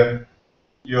 where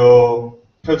you're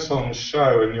put on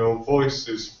show and your voice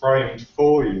is framed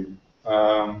for you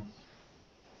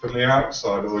from the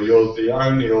outside, or you're the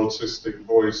only autistic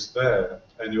voice there,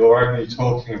 and you're only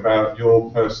talking about your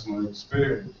personal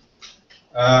experience.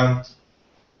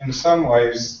 In some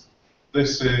ways,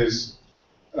 this is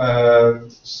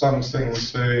something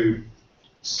to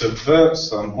subvert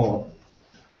somewhat,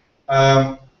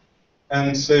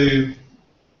 and to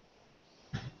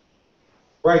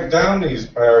break down these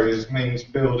barriers means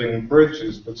building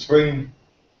bridges between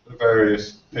the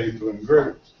various people and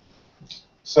groups.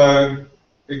 So,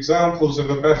 examples of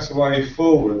a better way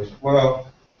forward. Well,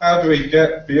 how do we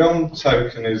get beyond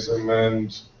tokenism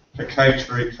and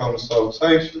precatory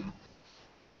consultation?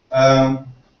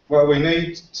 Well, we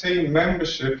need team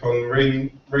membership on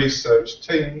research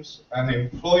teams and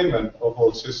employment of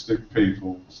autistic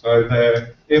people, so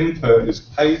their input is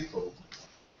paid for.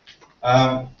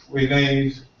 We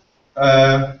need,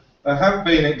 there have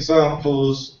been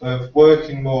examples of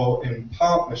working more in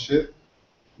partnership.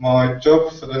 My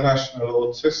job for the National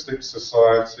Autistic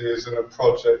Society is in a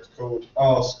project called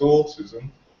Ask Autism,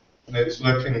 and it's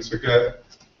looking to get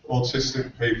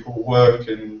autistic people work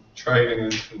in training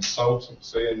and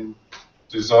consultancy and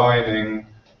designing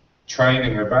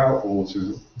training about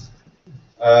autism.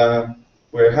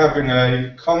 We're having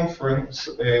a conference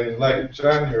in late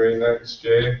January next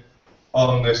year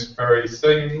on this very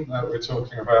theme that we're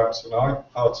talking about tonight,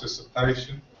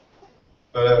 participation.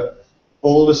 But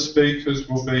all the speakers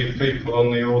will be people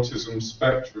on the autism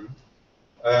spectrum,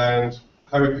 and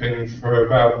hoping for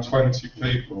about 20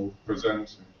 people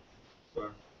presenting.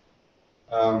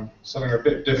 So, something a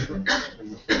bit different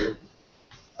in the field.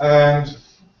 And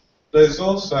there's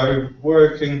also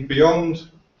working beyond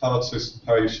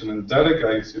participation and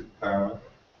delegated power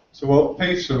to what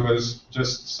Peter was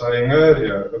just saying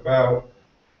earlier about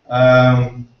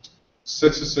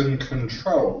citizen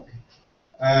control.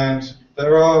 And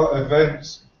there are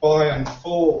events by and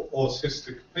for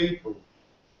autistic people,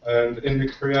 and in the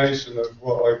creation of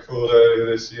what I called earlier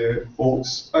this year, Aut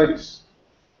Space,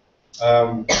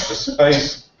 a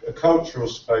cultural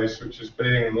space which is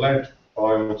being led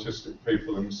by autistic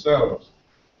people themselves.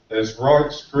 There's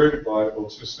Rights Group, like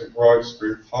Autistic Rights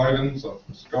Group Highlands up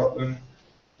in Scotland.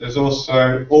 There's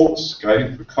also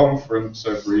Autscape, a conference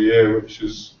every year which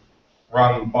is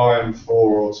run by and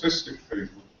for autistic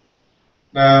people.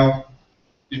 Now,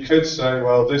 you could say,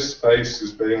 well, this space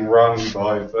is being run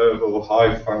by verbal,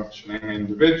 high-functioning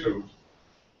individuals.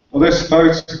 Well, this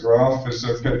photograph is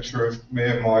a picture of me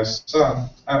and my son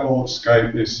at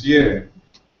Autscape this year.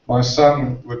 My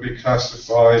son would be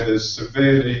classified as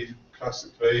severely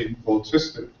classically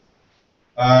autistic.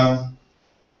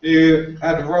 He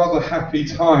had a rather happy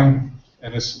time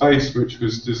in a space which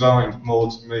was designed more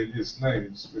to meet his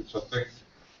needs, which I think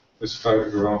this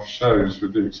photograph shows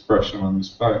with the expression on his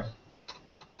face.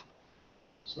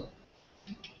 So,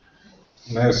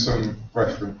 and there's some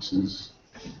references,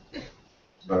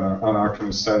 and I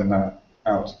can send that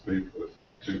out to people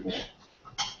if you want.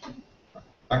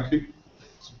 Thank you.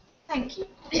 Thank you.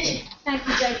 Thank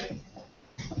you, Damien.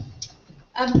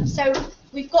 So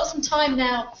we've got some time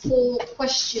now for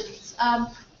questions.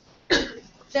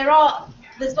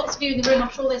 There's lots of you in the room. I'm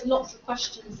sure there's lots of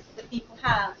questions that people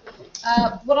have.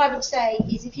 What I would say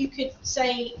is, if you could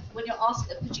say when you're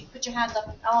asked, put your hand up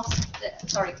and ask.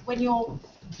 When you're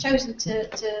chosen to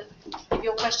give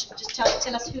your question, just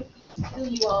tell us who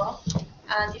you are,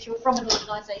 and if you're from an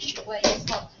organisation, where you're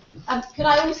from. Could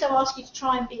I also ask you to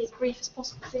try and be as brief as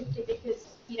possible, simply because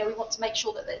we want to make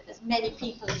sure that as many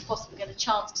people as possible get a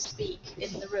chance to speak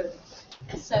in the room.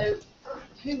 So,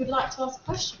 who would like to ask a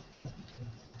question?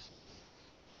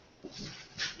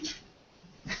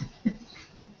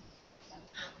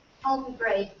 I'll be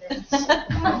brave then.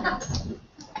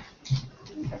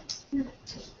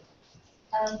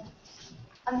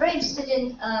 I'm very interested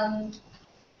in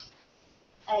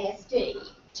ASD.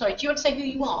 Sorry, do you want to say who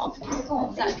you are? Is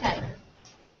that okay?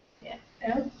 Yeah.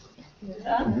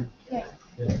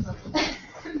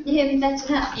 You hear me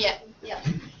better now? Yeah. Yeah.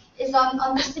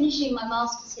 I'm just finishing my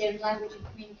master's here in language and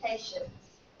communication,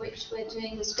 which we're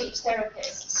doing with speech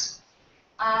therapists.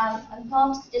 And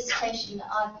part of the dissertation that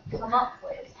I've come up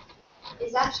with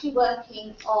is actually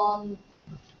working on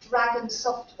Dragon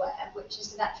software, which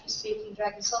is an actually speaking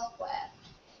Dragon software,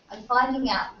 and finding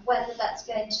out whether that's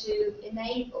going to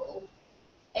enable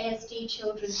ASD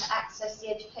children to access the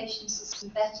education system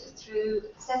better through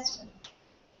assessment.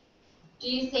 Do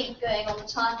you think, going on the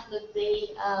title of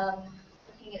the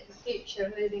looking at the future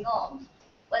and moving on,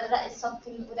 whether that is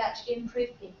something that would actually improve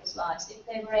people's lives if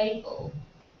they were able,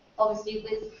 obviously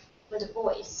with a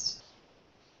voice,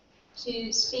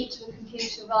 to speak to a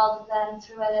computer rather than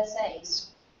through LSAs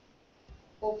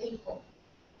or people?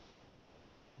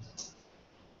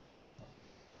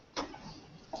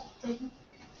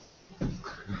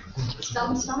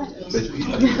 Some silence.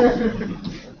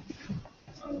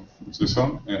 Is this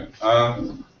on? Yeah.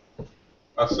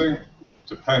 I think it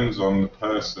depends on the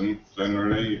person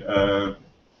generally.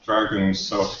 Dragon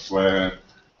software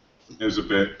is a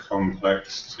bit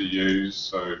complex to use,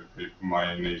 so people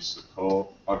may need support.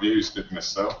 I've used it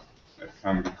myself. It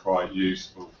can be quite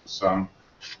useful for some.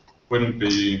 Wouldn't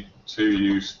be too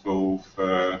useful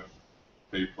for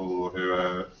people who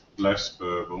are less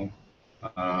verbal.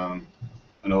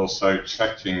 And also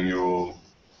checking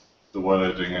the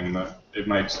wording, and that it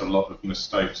makes a lot of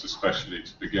mistakes, especially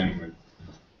to begin with.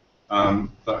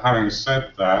 But having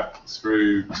said that,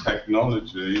 through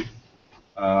technology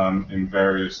in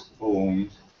various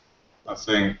forms, I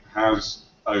think has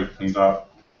opened up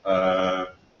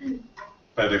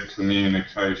better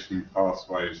communication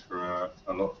pathways for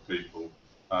a lot of people,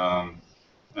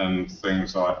 and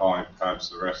things like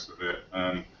iPads, the rest of it,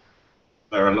 and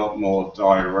they're a lot more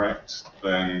direct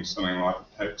than something like a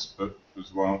textbook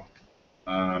as well,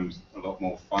 and a lot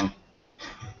more fun.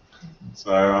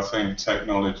 So I think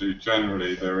technology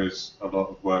generally, there is a lot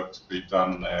of work to be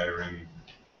done there in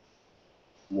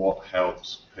what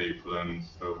helps people and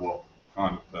for what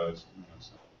kind of person.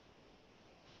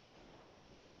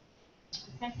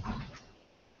 Okay.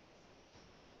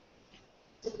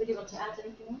 Does anybody want to add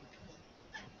anything?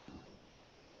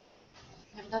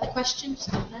 Another question?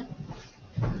 Just over there.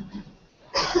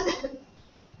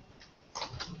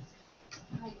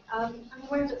 I'm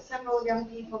aware that several young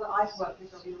people that I've worked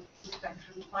with on the autism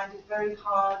spectrum find it very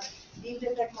hard,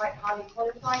 even if they're quite highly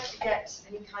qualified, to get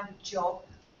any kind of job.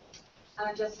 And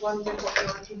I just wondered what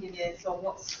your opinion is on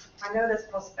what's. I know there's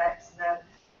prospects that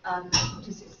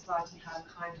Autistic Society have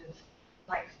kind of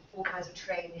like all kinds of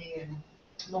training and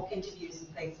mock interviews and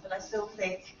things, but I still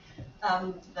think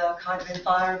the kind of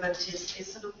environment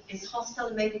is hostile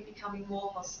and maybe becoming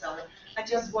more hostile. I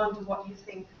just wonder what you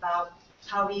think about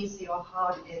how easy or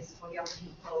hard it is for young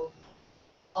people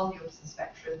on the autism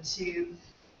spectrum to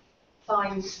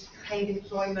find paid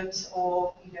employment,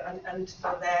 or and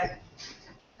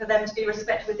for them to be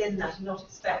respected within that and not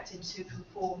expected to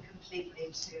conform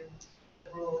completely to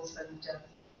the rules and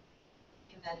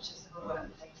conventions of a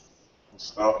workplace. I'll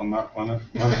start on that one.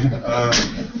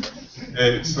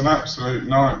 It's an absolute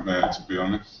nightmare, to be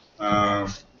honest.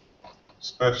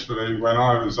 Especially when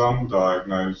I was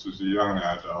undiagnosed as a young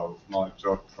adult, my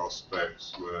job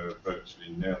prospects were virtually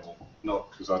nil.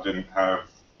 Not because I didn't have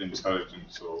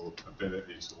intelligence or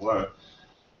ability to work.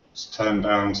 I was turned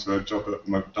down to a job at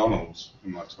McDonald's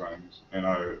in my 20s.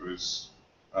 It was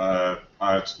I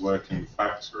had to work in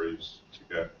factories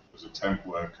as a temp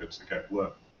worker to get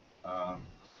work,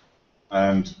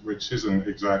 and which isn't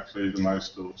exactly the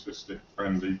most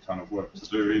autistic-friendly kind of work to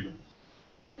do either.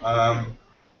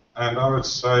 And I would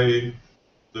say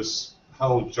this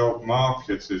whole job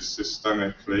market is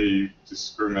systemically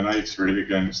discriminatory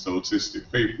against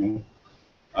autistic people.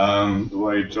 The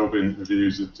way job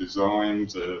interviews are designed,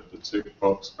 the tick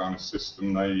box kind of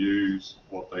system they use,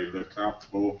 what they look out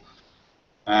for,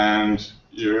 and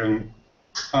you're in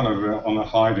kind of on a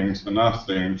hiding to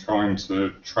nothing, trying to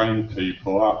train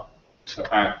people up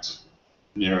to act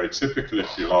neurotypical,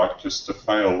 if you like, just to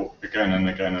fail again and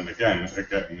again and again at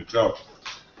getting the job.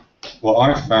 What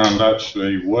I found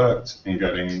actually worked in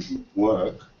getting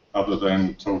work, other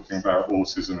than talking about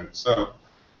autism itself,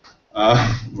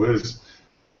 was,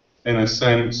 in a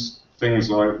sense, things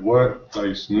like work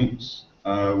placements,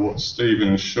 what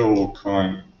Stephen Shaw,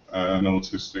 an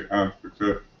autistic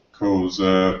advocate, calls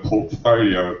a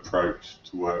portfolio approach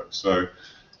to work. So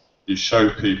you show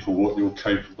people what you're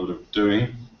capable of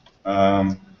doing,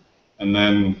 and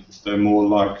then they're more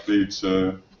likely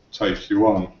to take you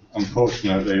on.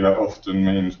 Unfortunately, that often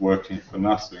means working for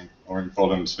nothing or in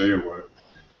volunteer work.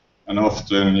 And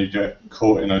often you get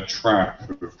caught in a trap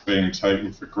of being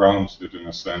taken for granted, in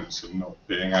a sense, and not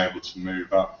being able to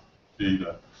move up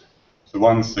either. So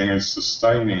one thing is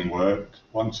sustaining work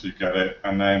once you get it,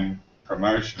 and then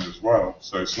promotion as well.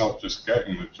 So it's not just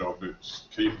getting the job, it's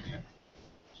keeping it.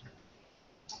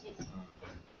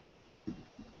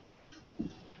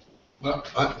 Well,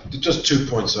 just 2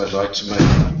 points I'd like to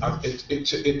make.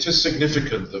 It is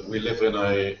significant that we live in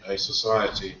a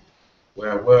society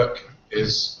where work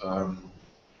is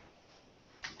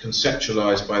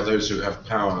conceptualized by those who have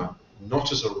power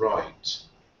not as a right,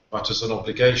 but as an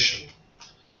obligation.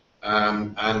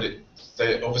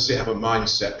 They obviously have a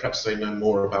mindset, perhaps they know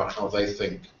more about how they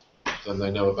think than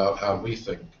they know about how we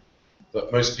think,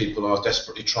 but most people are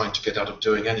desperately trying to get out of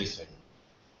doing anything.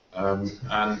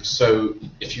 And so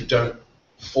if you don't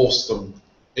force them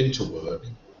into work,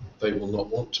 they will not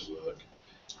want to work.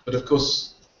 But of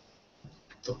course,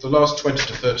 the last 20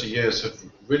 to 30 years have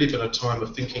really been a time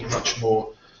of thinking much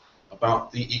more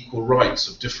about the equal rights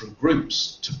of different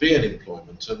groups to be in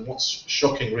employment. And what's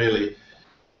shocking really,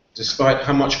 despite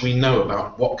how much we know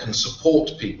about what can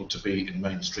support people to be in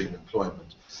mainstream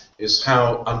employment, is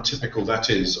how untypical that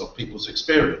is of people's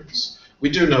experience. We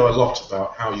do know a lot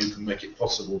about how you can make it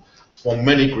possible for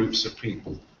many groups of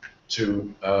people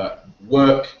to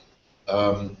work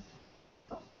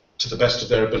to the best of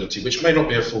their ability, which may not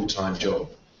be a full-time job,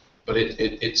 but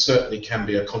it certainly can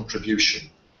be a contribution,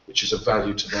 which is of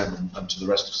value to them and to the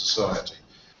rest of society.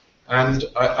 And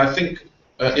I think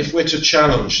if we're to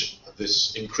challenge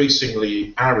this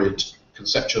increasingly arid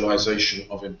conceptualization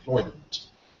of employment,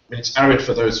 I mean, it's arid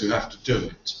for those who have to do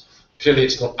it. Clearly,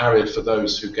 it's not arid for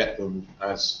those who get them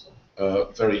as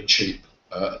very cheap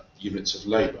units of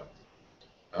labour.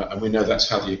 And we know that's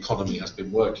how the economy has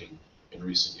been working in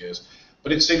recent years.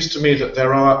 But it seems to me that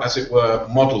there are, as it were,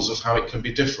 models of how it can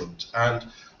be different. And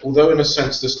although in a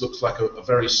sense this looks like a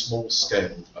very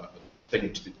small-scale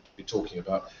thing to be talking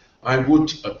about, I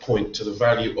would point to the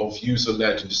value of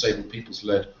user-led and disabled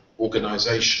peoples-led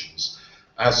organisations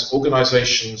as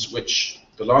organisations which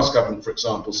the last government, for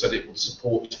example, said it would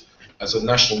support as a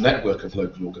national network of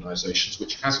local organisations,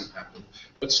 which hasn't happened.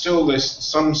 But still,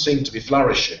 some seem to be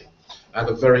flourishing and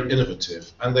are very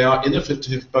innovative. And they are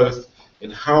innovative both in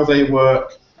how they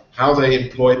work, how they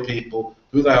employ people,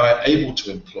 who they are able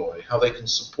to employ, how they can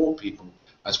support people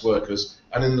as workers,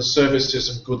 and in the services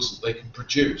and goods that they can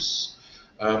produce.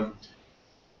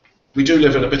 We do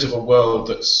live in a bit of a world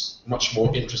that's much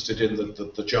more interested in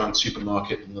the giant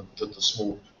supermarket than the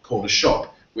small corner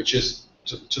shop, which is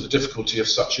to the difficulty of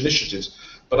such initiatives.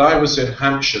 But I was in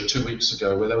Hampshire 2 weeks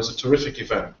ago where there was a terrific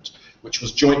event which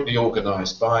was jointly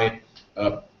organised by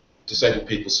disabled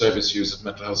people, service users,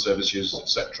 mental health service users,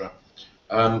 etc.,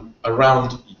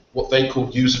 around what they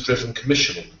called user-driven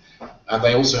commissioning. And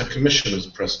they also had commissioners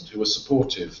present who were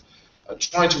supportive,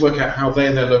 trying to work out how they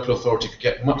and their local authority could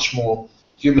get much more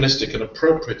humanistic and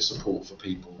appropriate support for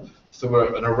people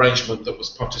through an arrangement that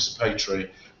was participatory,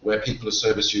 where people as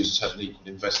service users had an equal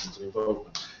investment and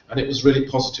involvement. And it was really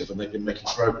positive, and they've been making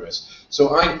progress.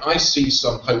 So I see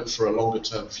some hope for a longer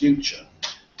term future.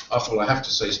 After all, I have to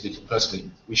say, speaking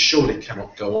personally, we surely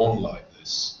cannot go on like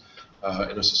this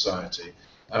in a society,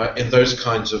 in those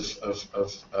kinds of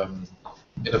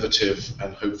innovative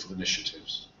and hopeful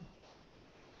initiatives.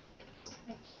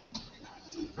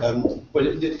 Well,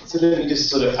 so let me just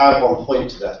sort of add one point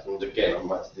to that, and again,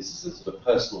 this is a sort of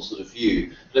personal sort of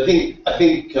view. But I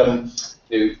think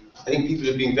people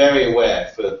have been very aware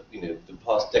for the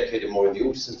past decade or more in the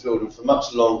autism field, and for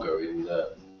much longer in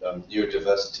the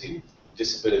neurodiversity,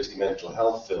 disability, mental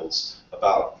health fields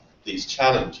about these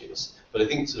challenges. But I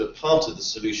think sort of part of the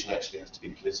solution actually has to be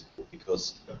political,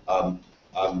 because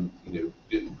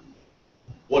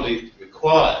what it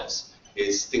requires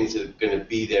is things that are going to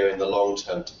be there in the long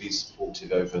term to be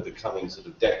supportive over the coming sort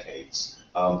of decades.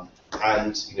 That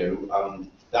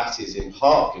is in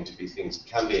part going to be things that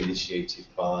can be initiated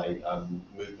by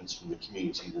movements from the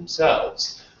community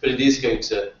themselves, but it is going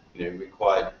to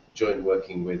require joint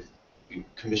working with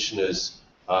commissioners,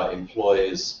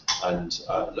 employers, and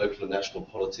local and national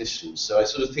politicians. So I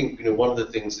sort of think one of the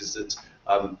things is that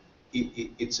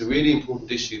it's a really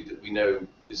important issue that we know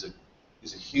is a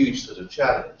huge sort of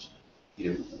challenge.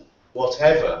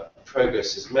 Whatever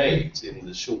progress is made in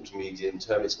the short to medium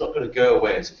term, it's not going to go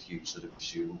away as a huge sort of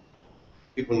issue.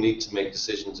 People need to make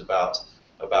decisions about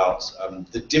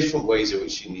the different ways in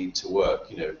which you need to work,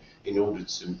 in order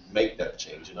to make that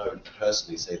change. And I would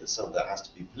personally say that some of that has to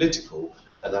be political,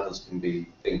 and others can be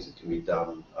things that can be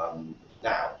done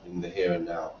now, in the here and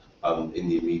now, in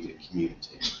the immediate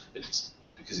community.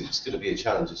 Because it's going to be a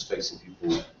challenge that's facing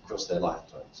people across their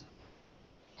lifetimes.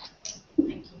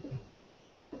 Thank you.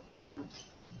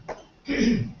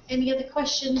 Any other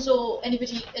questions, or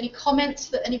any comments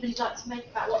that anybody'd like to make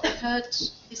about what they've heard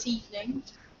this evening?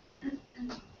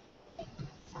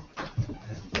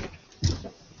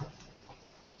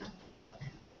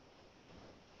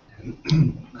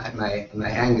 My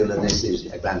angle on this is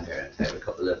a grandparent. I have a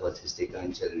couple of autistic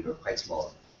grandchildren who are quite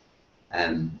small,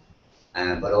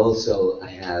 but also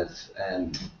I have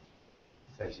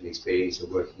professional experience of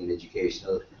working in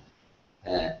educational.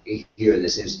 Here in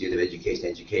this Institute of Education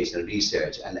and Educational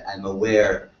Research, and I'm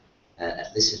aware,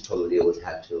 this is probably old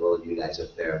hat to all you guys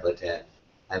up there, but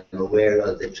I'm aware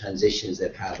of the transitions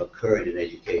that have occurred in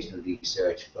educational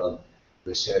research, from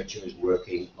researchers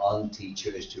working on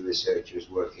teachers to researchers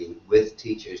working with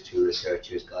teachers to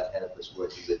researchers, God help us,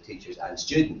 working with teachers and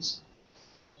students.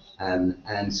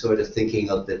 And sort of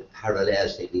thinking of the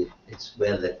parallels, thinking it's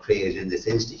well that Crae is in this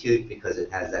institute because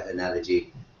it has that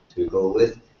analogy to go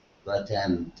with. But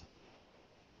the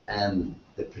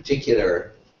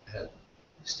particular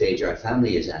stage our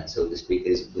family is at, so to speak,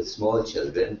 is with small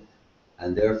children,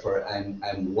 and therefore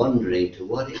I'm wondering to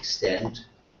what extent,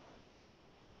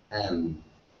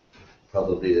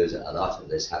 probably there's a lot of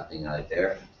this happening out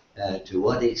there, to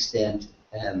what extent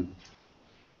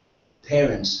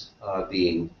parents are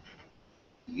being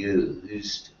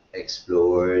used,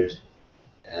 explored,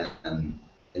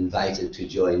 invited to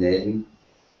join in.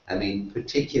 I mean,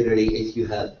 particularly if you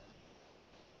have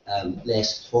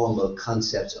less formal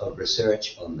concepts of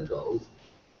research on the go,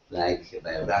 like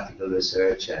biographical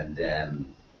research and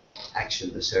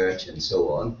action research and so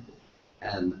on.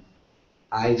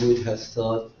 I would have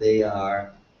thought they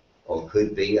are, or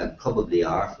could be, and probably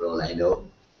are, for all I know,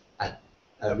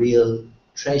 a real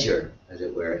treasure, as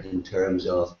it were, in terms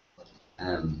of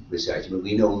research. I mean,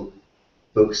 we know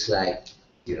books like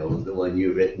the one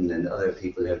you've written and other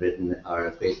people have written are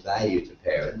of great value to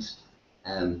parents,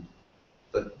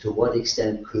 but to what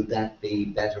extent could that be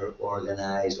better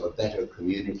organized or better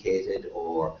communicated,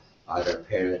 or are there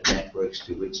parent networks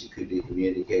to which it could be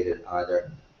communicated? Are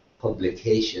there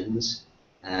publications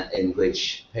in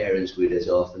which parents would as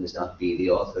often as not be the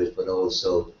authors but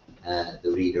also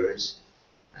the readers?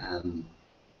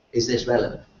 Is this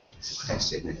relevant? That's the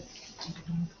question.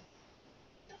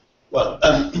 Well,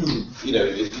 you know,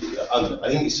 I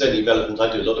think it's certainly relevant. I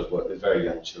do a lot of work with very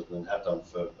young children and have done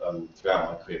for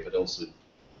throughout my career, but also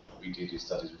we do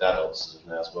studies with adults sort of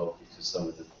now as well, because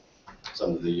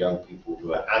some of the young people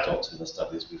who are adults in the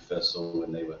studies we first saw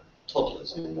when they were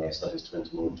toddlers in our studies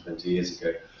more than 20 years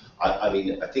ago. I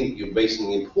mean, I think you're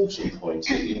raising an important point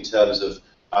in terms of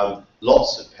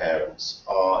lots of parents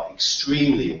are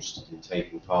extremely interested in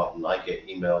taking part, and I get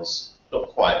emails, not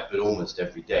quite, but almost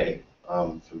every day,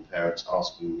 from parents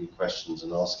asking me questions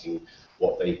and asking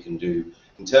what they can do.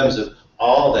 In terms of,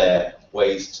 are there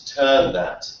ways to turn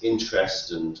that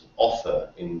interest and offer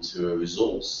into a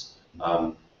resource,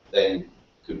 then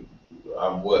could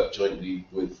work jointly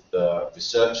with the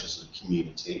researchers of the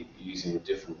community using a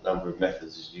different number of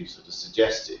methods as you sort of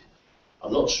suggested.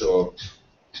 I'm not sure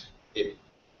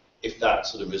if that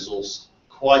sort of resource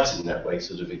quite in that way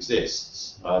sort of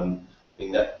exists. I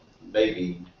mean, that may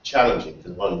be challenging,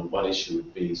 because one issue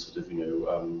would be sort of, you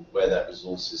know, where that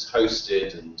resource is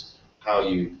hosted and how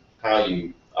you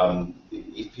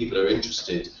if people are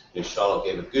interested. You know, Charlotte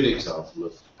gave a good example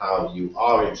of how you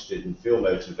are interested and feel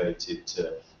motivated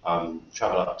to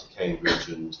travel up to Cambridge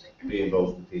and be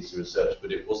involved in a piece of research,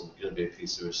 but it wasn't going to be a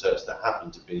piece of research that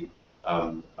happened to be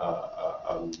a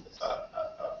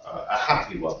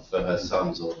happy one for her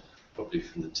sons, or probably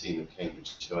from the team at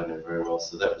Cambridge, who I know very well.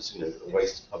 So that was, you know, a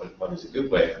waste of public money is a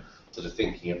good way of sort of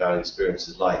thinking about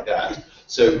experiences like that.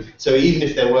 So even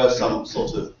if there were some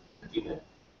sort of, you know,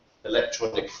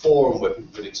 electronic forum where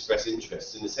people could express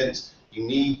interest, in a sense, you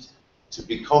need to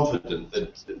be confident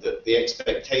that the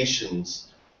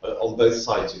expectations on both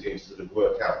sides are going to sort of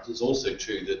work out. It's also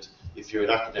true that if you're an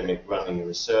academic running a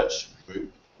research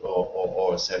group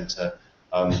or a centre,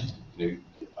 you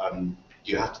know,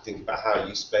 you have to think about how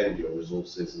you spend your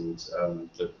resources and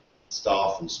the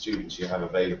staff and students you have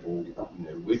available, you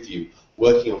know, with you,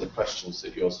 working on the questions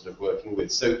that you're sort of working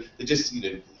with. So they just, you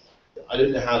know, I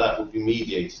don't know how that would be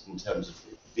mediated in terms of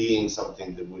being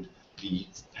something that would be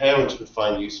parents would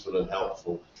find useful and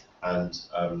helpful, and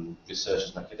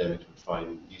researchers and academics would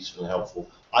find useful and helpful.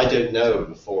 I don't know of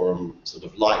a forum sort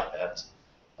of like that.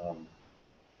 I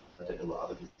don't know what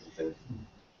other people think.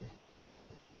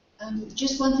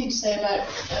 Just one thing to say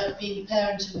about being a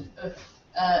parent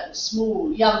of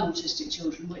small, young autistic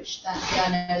children, which thankfully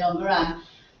I no longer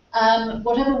am.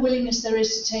 Whatever willingness there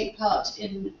is to take part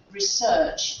in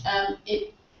research,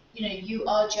 you know, you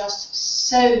are just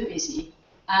so busy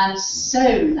and so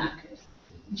knackered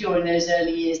during those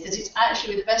early years that it's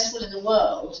actually, with the best will in the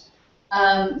world,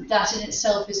 that in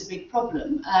itself is a big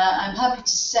problem. I'm happy to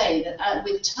say that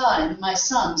with time, my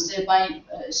sons, though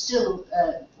still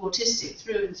autistic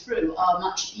through and through, are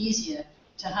much easier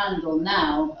to handle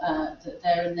now that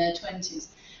they're in their 20s.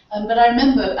 But I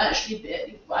remember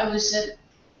actually, I was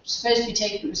supposed to be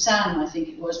taking, it was Sam, I think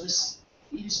it was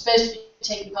he was supposed to be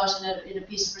taking part in a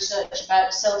piece of research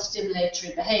about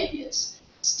self-stimulatory behaviours,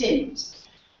 STIMs.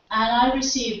 And I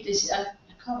received this, I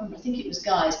can't remember, I think it was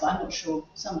Guy's, but I'm not sure,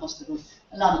 some hospital,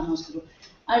 a London hospital.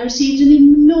 I received an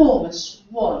enormous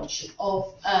wodge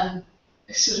of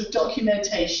sort of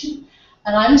documentation,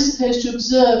 and I was supposed to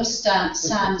observe Sam's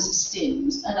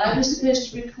STIMs, and I was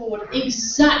supposed to record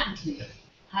exactly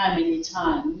how many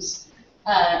times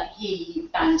he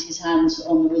banged his hands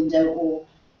on the window, or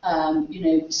you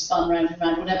know, spun round and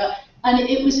round, whatever. And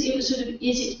it was sort of,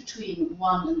 is it between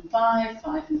 1 and 5,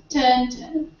 5 and 10, 10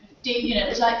 and 15, you know, it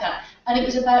was like that. And it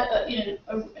was about, you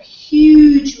know, a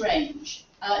huge range.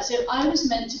 So I was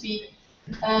meant to be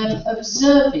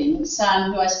observing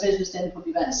Sam, who I suppose was then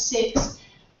probably about 6,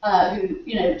 who,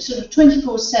 you know, sort of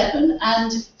 24/7,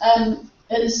 and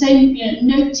at the same, you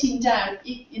know, noting down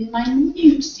in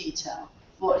minute detail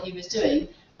what he was doing,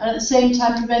 and at the same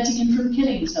time preventing him from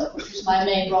killing himself, which was my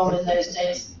main role in those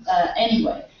days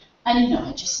anyway. And, you know,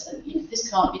 I just, you know, this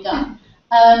can't be done.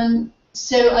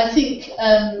 So I think,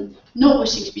 not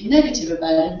wishing to be negative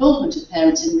about involvement of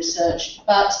parents in research,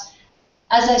 but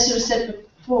as I sort of said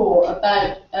before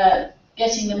about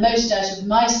getting the most out of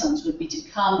my sons would be to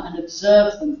come and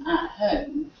observe them at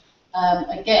home.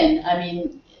 Again, I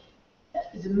mean,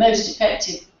 the most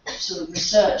effective sort of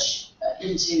research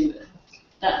into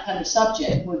that kind of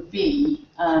subject would be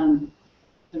the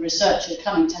researcher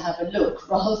coming to have a look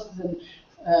rather than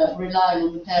relying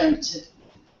on the parent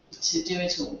to do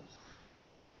it all.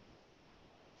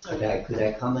 Could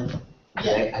I comment?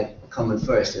 Yeah. I comment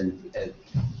first, and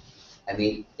I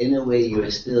mean, in a way, you're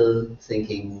still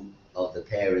thinking of the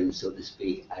parent, so to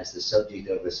speak, as the subject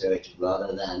of research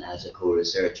rather than as a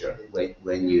co-researcher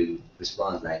when you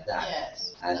respond like that.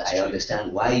 Yes, and I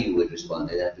understand why you would respond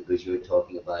to that, because you're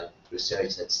talking about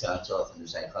research that starts off in a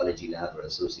psychology lab or a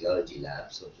sociology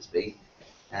lab, so to speak,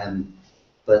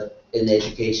 But in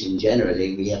education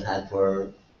generally, we have had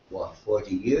for, what,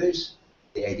 40 years,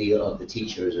 the idea of the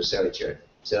teacher as researcher.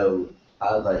 So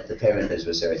how about the parent as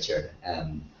researcher?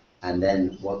 And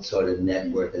then what sort of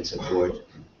network and support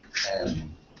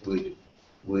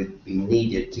would be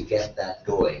needed to get that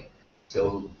going?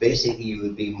 So basically you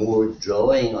would be more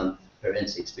drawing on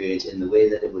parents' experience in the way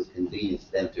that it was convenient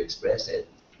for them to express it.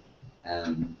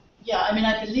 Yeah, I mean,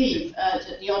 I believe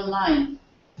that the online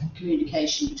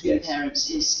communication between Yes. parents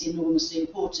is enormously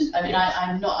important. I mean,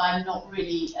 I'm not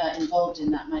really involved in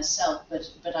that myself,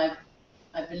 but I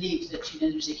believe that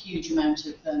there's a huge amount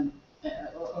of the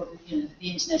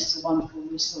internet is a wonderful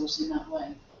resource in that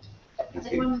way. Is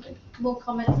there one more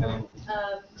comment from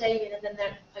Damien, and then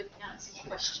they're opening out some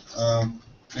questions?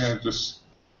 Yeah,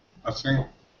 I think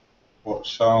what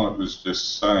Charlotte was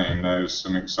just saying, there's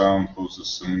some examples of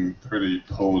some pretty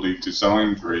poorly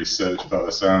designed research by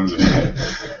the sounds of it.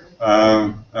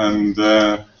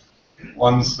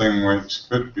 One thing which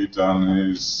could be done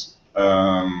is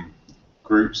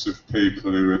groups of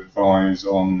people who advise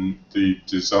on the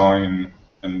design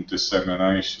and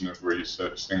dissemination of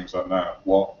research, things like that,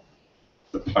 what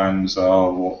the plans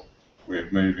are, what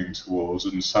we're moving towards,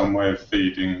 and some way of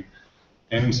feeding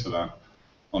into that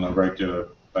on a regular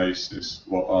basis,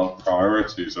 what our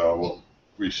priorities are, what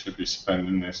we should be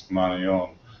spending this money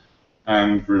on,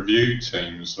 and review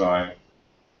teams like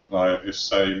if,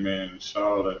 say, me and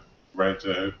Charlotte read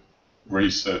a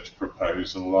research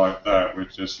proposal like that, we'd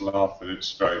just laugh at it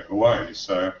straight away.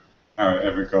 So how it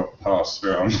ever got passed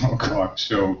through, I'm not quite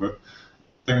sure, but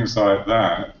things like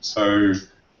that. So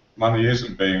money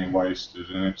isn't being wasted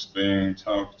and it's being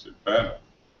targeted better.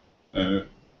 There's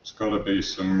got to be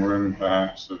some room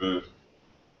perhaps of a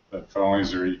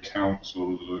advisory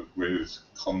council with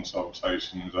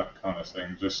consultations, that kind of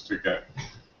thing, just to get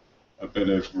a bit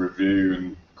of review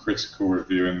and critical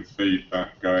review and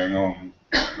feedback going on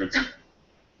with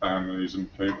families and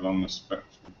people on the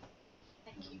spectrum.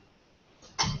 Thank you.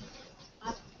 I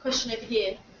have a question over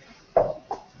here.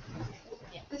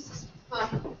 Yeah. This is my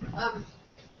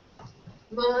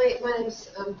name's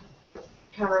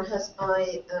Karen.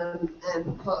 I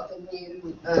am part of a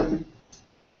new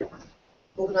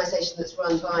organisation that's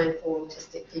run by and for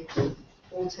autistic people,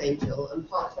 Angel, and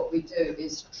part of what we do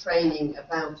is training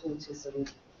about autism,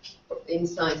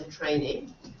 insider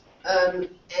training. And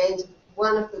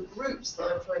one of the groups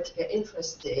that I'm trying to get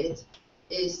interested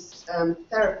is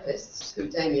therapists, who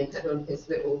Damien had on his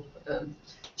little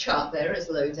chart there as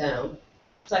low down,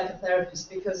 psychotherapists,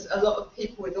 because a lot of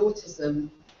people with autism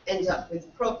end up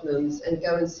with problems and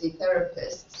go and see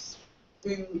therapists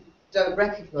who don't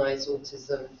recognise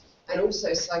autism, and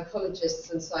also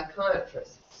psychologists and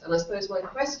psychiatrists. And I suppose my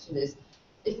question is,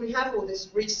 if we have all this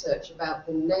research about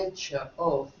the nature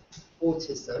of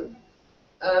autism,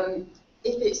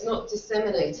 if it's not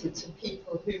disseminated to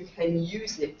people who can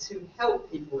use it to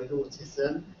help people with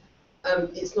autism,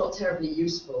 it's not terribly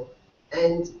useful.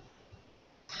 And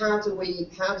how do we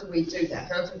do that?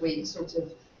 How do we sort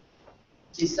of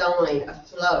design a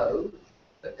flow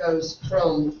that goes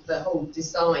from the whole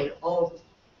design of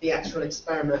the actual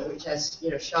experiment, which, as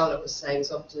Charlotte was saying,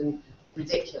 is often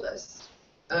ridiculous,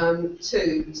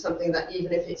 to something that,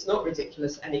 even if it's not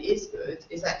ridiculous and it is good,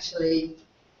 is actually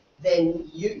then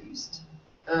used.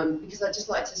 Because I'd just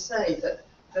like to say that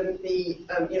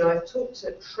I've talked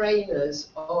to trainers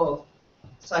of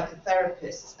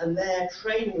psychotherapists, and their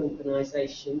training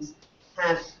organisations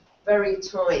have very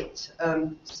tight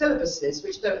syllabuses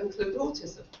which don't include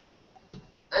autism.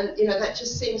 And that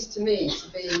just seems to me to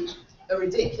be a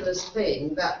ridiculous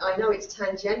thing that I know it's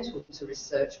tangential to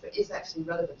research, but is actually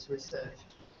relevant to research.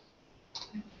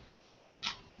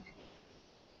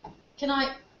 Can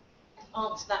I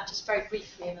answer that just very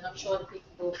briefly, and then I'm sure other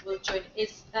people will join?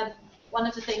 Is one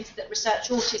of the things that Research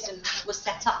Autism was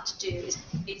set up to do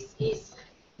is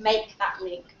make that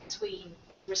link between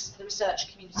the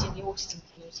research community and the autism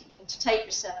community, and to take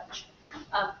research,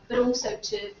 but also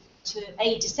to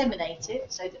disseminate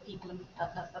it so that people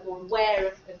are more aware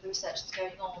of the research that's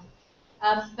going on,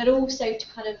 but also to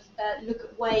kind of look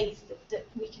at ways that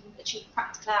we can achieve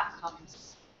practical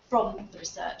outcomes from the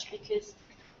research, because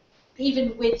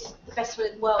even with the best will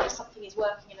in the world, if something is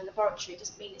working in a laboratory, it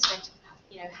doesn't mean it's going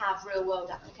to have real world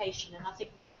application. And I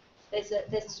think there's a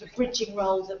sort of bridging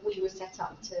role that we were set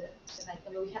up to make.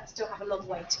 I mean, we still have a long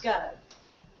way to go,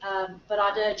 but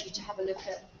I'd urge you to have a look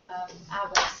at our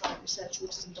website,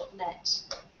 researchautism.net,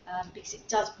 because it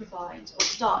does provide,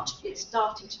 it's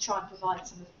starting to try and provide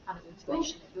some of the kind of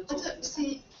information that you're talking about.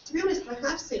 To be honest, I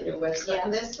have seen your website, Yeah.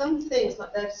 and there's some things,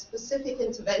 like there's specific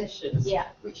interventions, Yeah.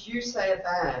 which you say are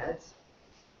bad,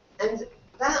 and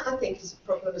that I think is a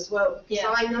problem as well, because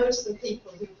I know some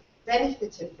people who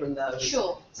benefited from those.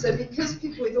 Sure. So because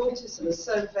people with autism are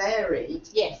so varied,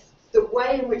 yes, the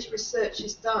way in which research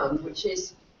is done, which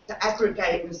is to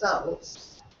aggregate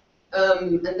results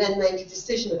and then make a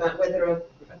decision about whether a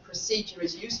procedure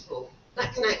is useful,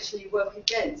 that can actually work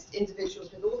against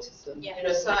individuals with autism. Yeah. You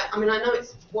know, so I mean, I know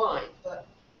it's wide, but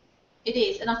it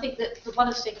is, and I think that one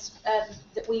of the things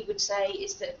that we would say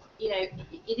is that, you know,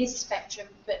 it is a spectrum,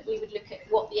 but we would look at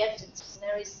what the evidence is, and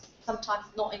there is sometimes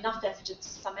not enough evidence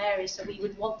in some areas, so we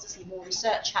would want to see more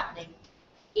research happening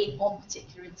on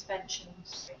particular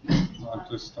interventions. I'll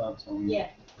just add on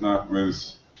that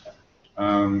with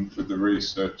the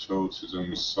Research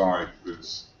Autism site,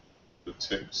 with the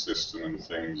tick system and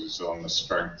things, is on the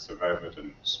strength of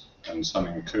evidence, and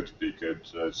something could be good,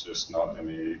 there's just not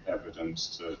any evidence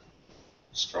to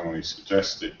strongly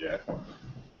suggest it yet.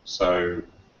 So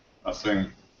I think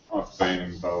I've been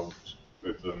involved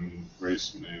with them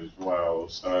recently as well,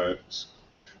 so it's,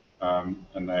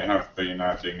 and they have been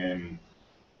adding in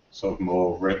sort of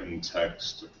more written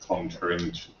text,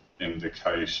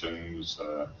 contraindications,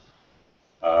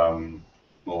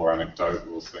 more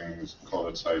anecdotal things,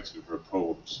 qualitative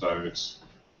reports. So it's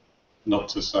not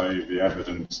to say the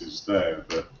evidence is there,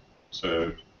 but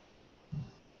to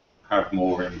have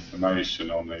more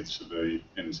information on each of the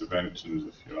interventions,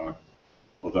 if you like.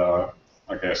 Although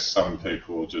I guess some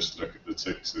people will just look at the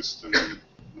tick system and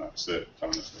that's it,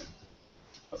 kind of thing.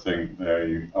 I think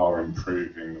they are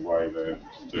improving the way they're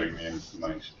doing the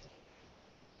information.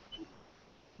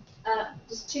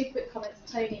 Just two quick comments,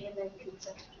 Tony, and then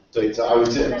Peter. So I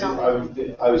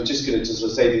was just going to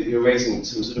sort of say that you're raising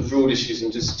some sort of broad issues,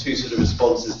 and just two sort of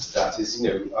responses to that is,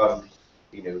 there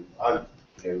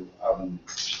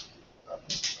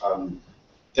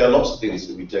are lots of things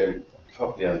that we don't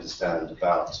properly understand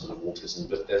about sort of autism,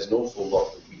 but there's an awful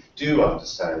lot that we do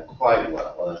understand quite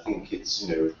well. And I think it's,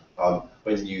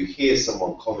 when you hear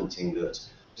someone commenting that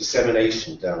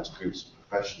dissemination down to groups of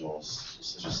professionals,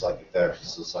 such as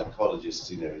psychotherapists or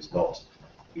psychologists, is not,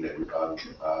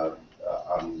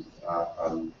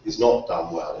 is not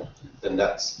done well, then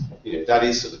that's, that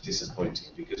is sort of disappointing,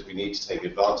 because we need to take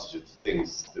advantage of the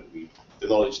things that the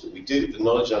knowledge that we do, the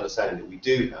knowledge and understanding that we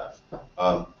do have.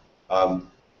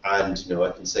 And I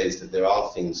can say is that there are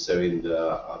things. So in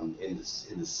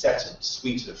the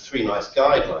suite of 3 nice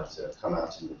guidelines that have come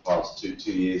out in the past two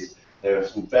years, there are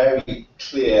some very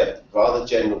clear, rather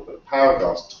general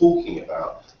paragraphs talking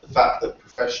about the fact that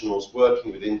professionals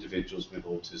working with individuals with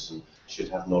autism should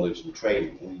have knowledge and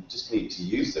training, and you just need to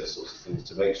use those sorts of things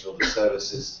to make sure the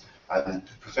services and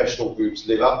professional groups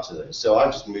live up to those. So I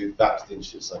just moved back to the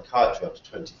Institute of Psychiatry after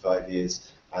 25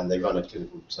 years, and they run a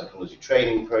clinical psychology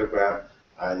training program.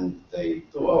 And they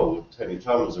thought, oh, Tony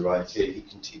Charman's right here, he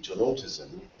can teach on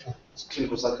autism.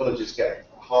 Clinical psychologists get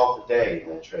half a day in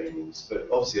their trainings, but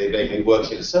obviously they may work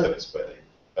in a service where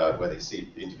they see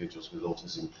individuals with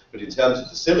autism. But in terms of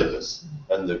the syllabus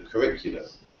and the curriculum,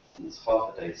 it's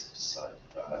half a day set aside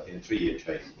in a 3-year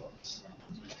training block.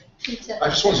 I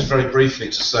just wanted very briefly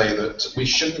to say that we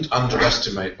shouldn't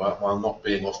underestimate, while not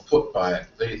being off-put by it,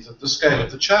 the scale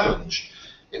of the challenge.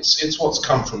 It's what's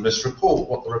come from this report.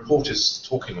 What the report is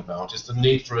talking about is the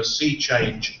need for a sea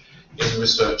change in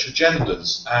research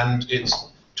agendas, and it's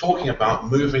talking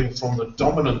about moving from the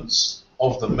dominance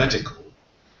of the medical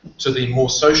to the more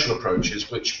social approaches,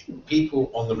 which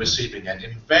people on the receiving end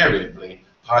invariably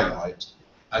highlight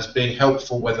as being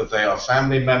helpful, whether they are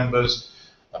family members,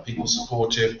 people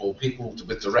supportive, or people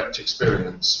with direct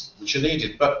experience, which are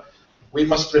needed. But we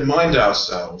must remind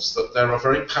ourselves that there are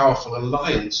very powerful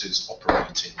alliances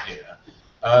operating here.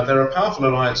 There are powerful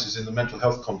alliances in the mental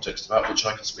health context, about which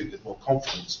I can speak with more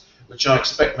confidence, which I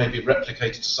expect may be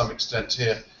replicated to some extent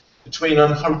here, between a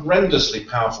horrendously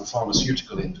powerful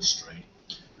pharmaceutical industry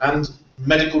and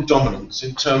medical dominance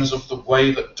in terms of the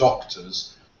way that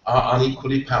doctors are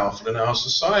unequally powerful in our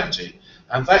society.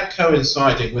 And that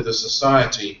coinciding with a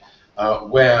society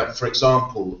where, for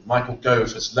example, Michael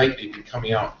Gove has lately been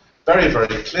coming out very,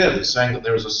 very clearly saying that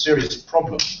there is a serious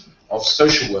problem of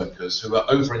social workers who are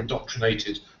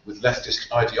over-indoctrinated with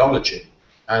leftist ideology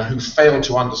and who fail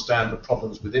to understand the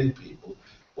problems within people.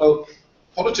 Well,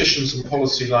 politicians and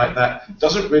policy like that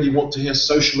doesn't really want to hear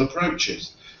social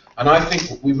approaches. And I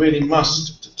think we really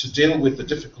must, to deal with the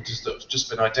difficulties that have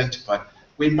just been identified,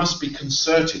 we must be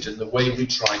concerted in the way we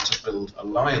try to build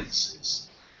alliances.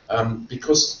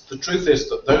 Because the truth is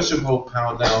that those who hold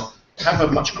power now have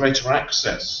a much greater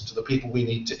access to the people we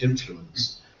need to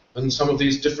influence than some of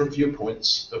these different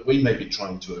viewpoints that we may be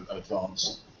trying to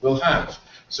advance will have.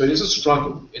 So it is a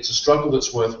struggle. It's a struggle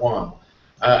that's worthwhile.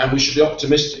 and we should be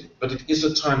optimistic, but it is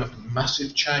a time of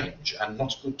massive change and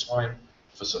not a good time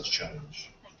for such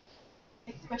change.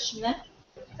 Next question there.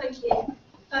 Thank you.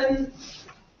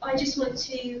 I just want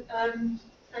to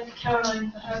thank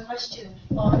Caroline for her question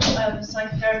on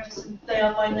psychotherapists, and they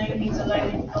are by no means alone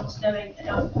in not knowing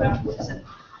enough about autism.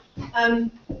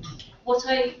 What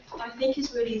I think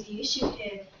is really the issue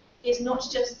here is not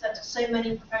just that so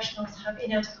many professionals have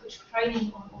inadequate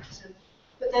training on autism,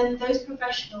 but then those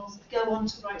professionals go on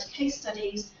to write case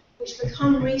studies which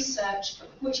become research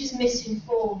which is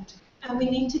misinformed. And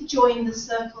we need to join the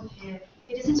circle here.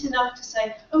 It isn't enough to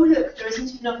say, oh look, there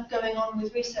isn't enough going on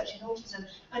with research in autism,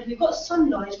 and we've got some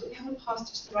knowledge, but we haven't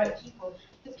passed it to the right people.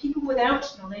 The people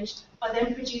without knowledge are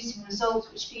then producing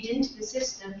results which feed into the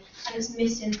system, and it's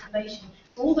misinformation.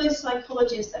 All those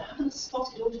psychologists that haven't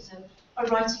spotted autism are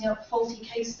writing up faulty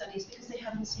case studies because they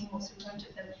haven't seen what's in front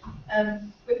of them.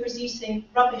 We're producing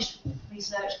rubbish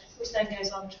research, which then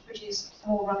goes on to produce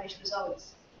more rubbish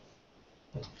results.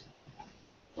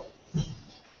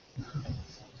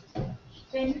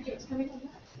 Jane, would you like to comment on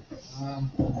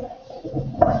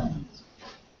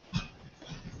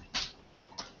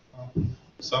that? In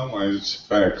some ways,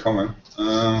 fair comment.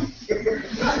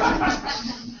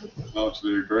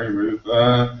 Largely agree with.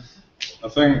 I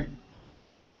think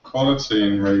quality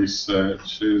in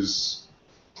research is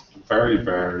very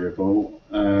variable,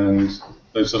 and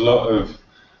there's a lot of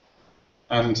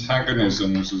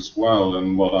antagonisms as well,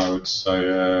 and what I would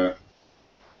say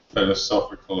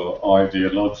philosophical or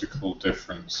ideological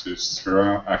differences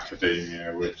throughout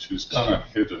academia, which is kind of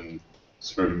hidden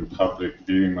from public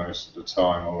view most of the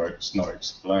time, or it's not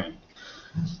explained.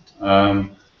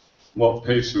 What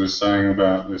Peter was saying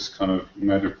about this kind of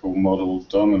medical model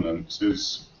dominance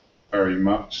is very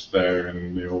much there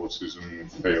in the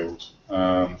autism field.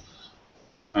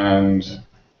 And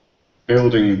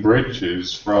building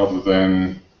bridges rather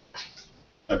than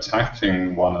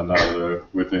attacking one another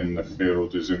within the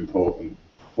field is important.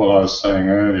 What I was saying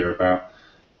earlier about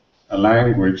a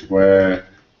language where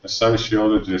a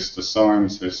sociologist, a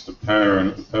scientist, a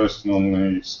parent, a person on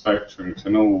the spectrum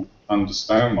can all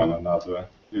understand one another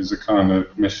is a kind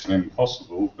of mission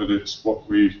impossible, but it's what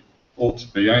we ought to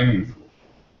be aiming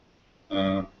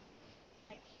for.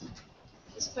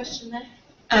 This question there.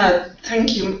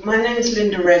 Thank you. My name is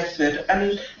Linda Redford,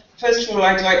 and first of all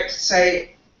I'd like to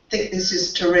say I think this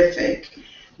is terrific,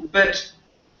 but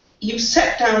you've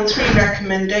set down 3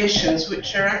 recommendations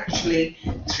which are actually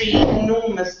 3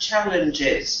 enormous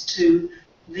challenges to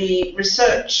the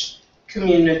research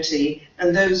community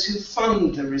and those who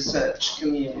fund the research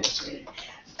community.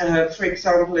 For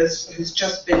example, as has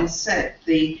just been said,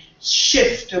 the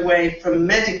shift away from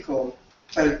medically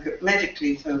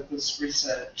focused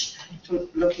research to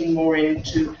looking more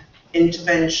into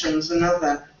interventions and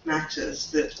other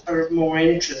matters that are of more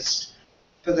interest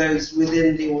for those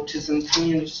within the autism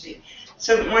community.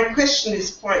 So my question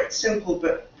is quite simple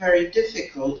but very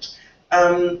difficult.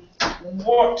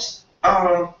 What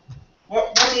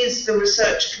is the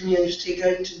research community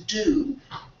going to do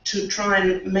to try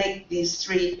and make these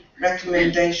 3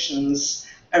 recommendations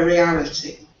a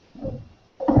reality?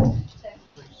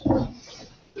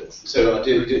 So I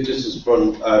do just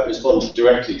respond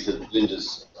directly to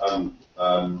Linda's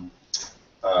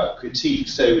critique.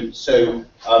 So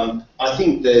I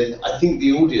think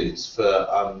the audience for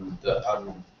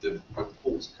the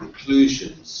report's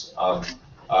conclusions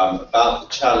about the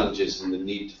challenges and the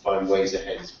need to find ways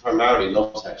ahead is primarily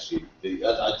not actually.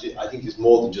 I think it's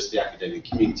more than just the academic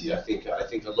community. I think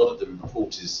a lot of the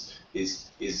report is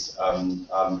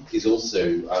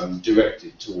also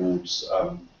directed towards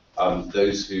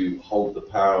those who hold the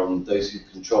power, and those who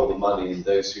control the money, and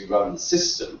those who run the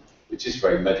system, which is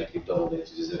very medically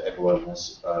dominated, as everyone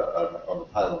has, on the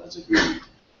panel has agreed,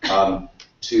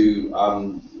 to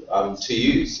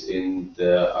use in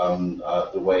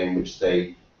the way in which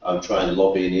they try and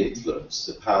lobby and influence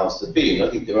the powers that be. And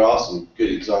I think there are some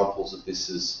good examples of this,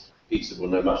 as Peter will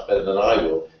know much better than I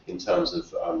will, in terms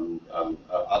of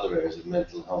other areas of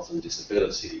mental health and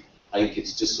disability. I think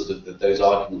it's just sort of that those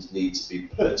arguments need to be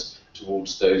put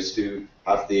towards those who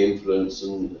have the influence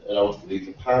and ultimately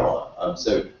the power.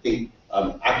 So I think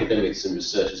academics and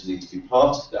researchers need to be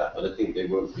part of that, but I think they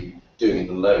won't be doing it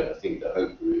alone. I think that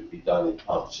hopefully it will be done in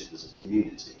partnership as a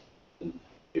community. And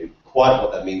quite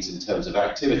what that means in terms of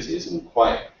activities and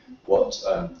quite what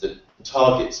the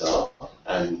targets are,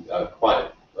 and quite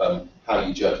how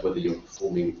you judge whether you're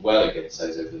performing well against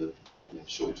those over the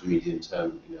short to medium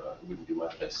term, it wouldn't be my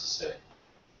place to say.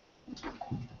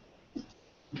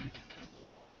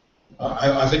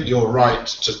 I think you're right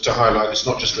to highlight it's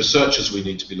not just researchers we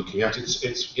need to be looking at,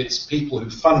 it's people who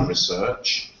fund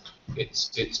research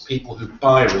it's people who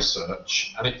buy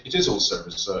research, and it is also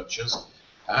researchers.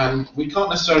 And we can't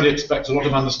necessarily expect a lot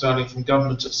of understanding from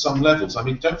government at some levels. I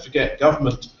mean, don't forget,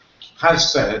 government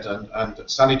has said, and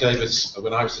Sally Davis,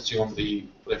 when I was sitting on the,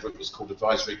 whatever it was called,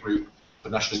 advisory group for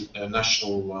National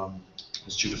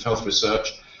Institute of Health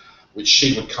Research, which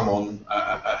she would come on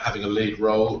having a lead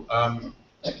role,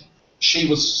 she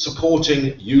was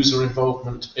supporting user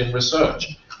involvement in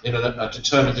research in a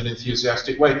determined and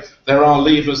enthusiastic way. There are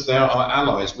levers, there are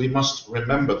allies. We must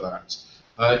remember that.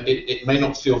 It may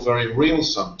not feel very real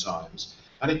sometimes,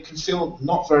 and it can feel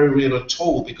not very real at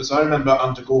all, because I remember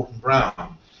under Gordon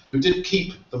Brown, who did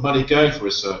keep the money going for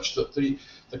research, that the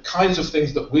kinds of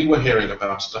things that we were hearing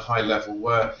about at a high level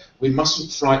were, we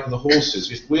mustn't frighten the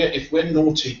horses. If we're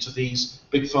naughty to these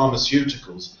big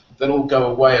pharmaceuticals, they'll all go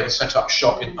away and set up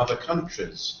shop in other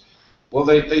countries. Well,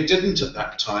 they didn't at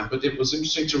that time, but it was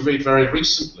interesting to read very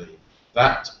recently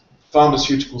that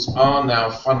pharmaceuticals are now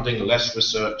funding less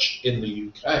research in the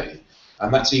UK,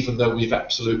 and that's even though we've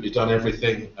absolutely done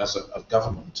everything as a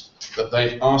government that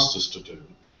they've asked us to do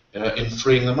in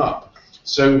freeing them up.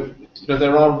 So, you know,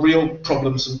 there are real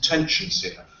problems and tensions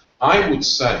here. I would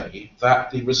say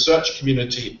that the research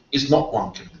community is not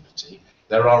one community.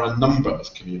 There are a number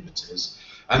of communities,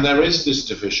 and there is this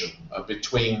division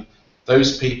between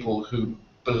those people who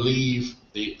believe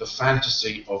the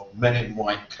fantasy of men in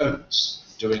white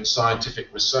coats doing scientific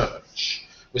research.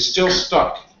 We're still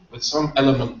stuck with some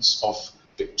elements of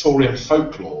Victorian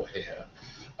folklore here.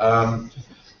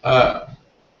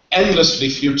 Endlessly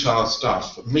futile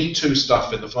stuff, Me Too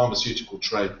stuff in the pharmaceutical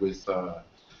trade with,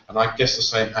 and I guess the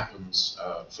same happens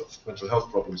for mental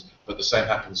health problems, but the same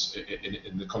happens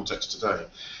in the context today.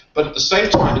 But at the same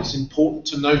time, it's important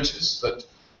to notice that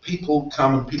people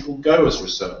come and people go as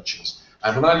researchers.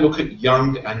 And when I look at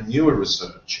young and newer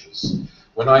researchers,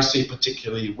 when I see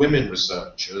particularly women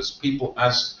researchers, people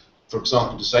as, for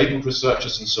example, disabled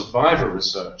researchers and survivor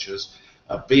researchers,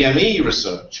 BME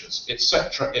researchers,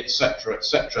 etc., etc.,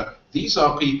 etc. These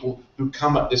are people who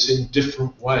come at this in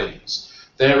different ways.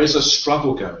 There is a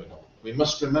struggle going on. We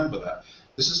must remember that.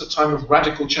 This is a time of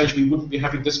radical change. We wouldn't be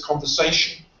having this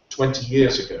conversation 20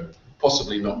 years ago,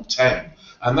 possibly not 10.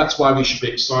 And that's why we should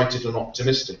be excited and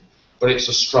optimistic. But it's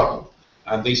a struggle.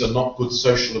 And these are not good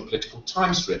social and political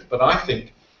times for it. But I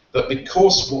think that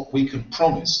because what we can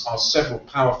promise are several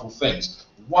powerful things.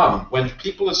 One, when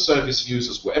people as service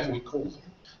users, whatever we call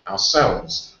them,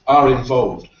 ourselves, are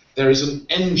involved, there is an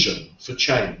engine for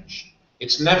change.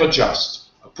 It's never just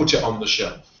put it on the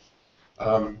shelf.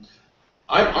 I'm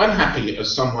happy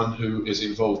as someone who is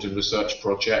involved in research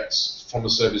projects from a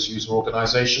service user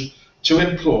organisation to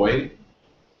employ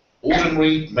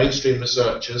ordinary mainstream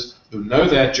researchers who know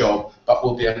their job but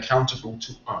will be accountable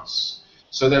to us.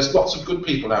 So there's lots of good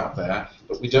people out there,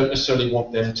 but we don't necessarily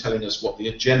want them telling us what the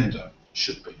agenda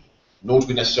should be, nor do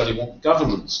we necessarily want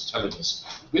governments telling us.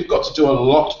 We've got to do a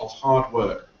lot of hard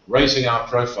work, raising our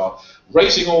profile,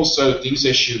 raising also these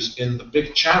issues in the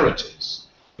big charities,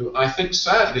 who I think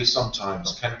sadly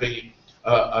sometimes can be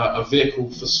a vehicle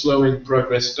for slowing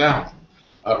progress down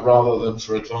rather than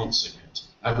for advancing it.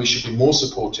 And we should be more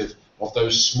supportive of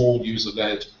those small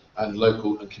user-led and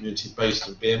local and community-based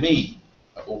and BME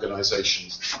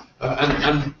organisations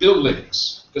and build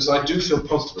links, because I do feel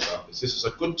positive about this. This is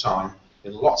a good time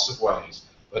in lots of ways,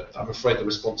 but I'm afraid the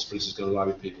responsibility is going to lie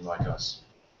with people like us.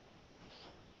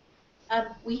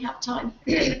 We have time,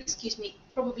 excuse me,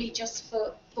 probably just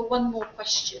for one more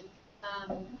question,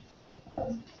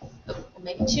 or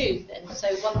maybe two then.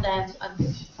 So one there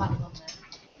and final one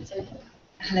there. So,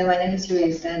 hello, my name is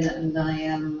Louise Den, and I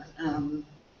am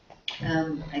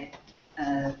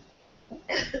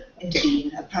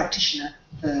a practitioner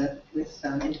with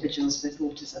individuals with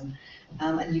autism.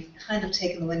 And you've kind of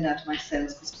taken the wind out of my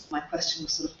sails, because my question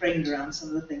was sort of framed around some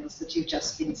of the things that you've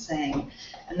just been saying.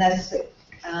 And that is that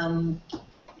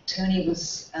Tony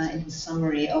was, in his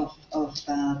summary of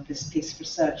this piece of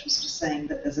research, was sort of saying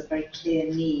that there's a very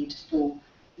clear need for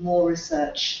more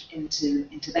research into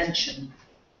intervention.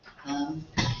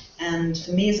 And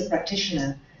for me as a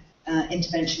practitioner,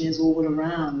 intervention is all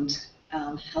around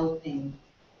helping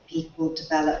people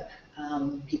develop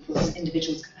people's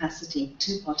individuals' capacity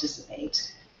to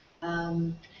participate.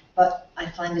 But I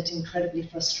find it incredibly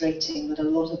frustrating that a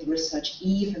lot of the research,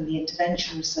 even the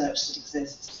intervention research that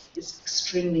exists, is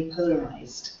extremely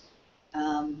polarized.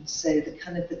 So the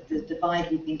kind of the divide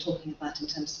we've been talking about in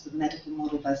terms of the medical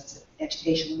model versus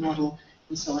educational model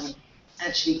and so on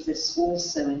actually exists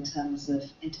also in terms of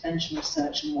intervention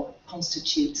research and what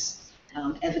constitutes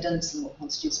evidence and what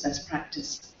constitutes best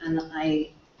practice. And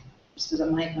so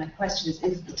that my question is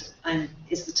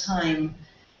the time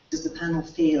does the panel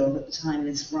feel that the time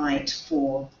is right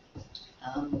for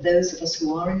those of us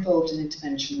who are involved in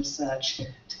intervention research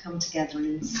to come together and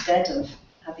instead of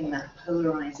having that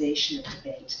polarisation of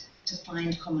debate, to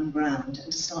find common ground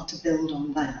and to start to build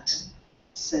on that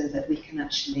so that we can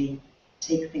actually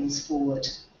take things forward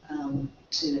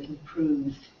to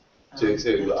improve.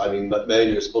 I mean, my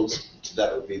only response to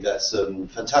that would be that's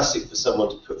fantastic for someone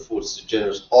to put forward such a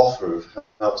generous offer of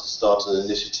how to start an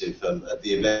initiative at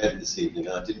the event this evening.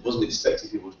 And I wasn't expecting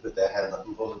people to put their hand up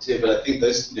and volunteer, but I think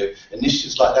those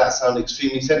initiatives like that sound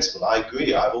extremely sensible. I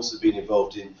agree. I've also been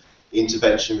involved in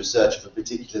intervention research of a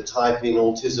particular type in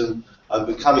autism,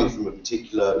 but coming from a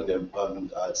particular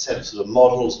set of sort of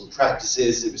models and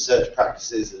practices, research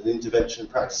practices and intervention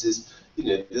practices.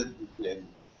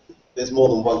 There's more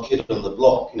than one kid on the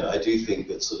block. I do think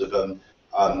that sort of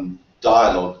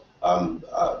dialogue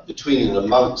between and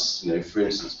amongst, for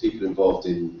instance, people involved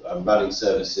in running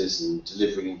services and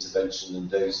delivering intervention and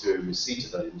those who are in receipt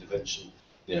of that intervention,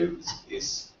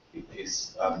 is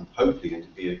hopefully going to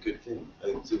be a good thing.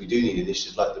 So we do need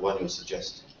initiatives like the one you're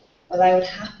suggesting. Well, I would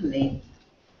happily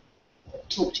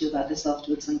talk to you about this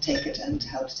afterwards and take it and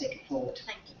how to take it forward.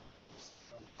 Thank you.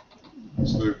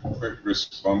 So a quick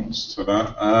response to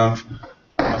that.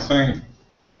 I think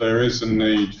there is a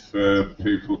need for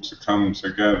people to come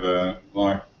together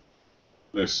like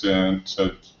this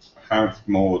to have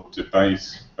more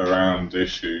debate around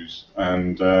issues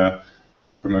and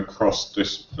from across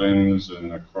disciplines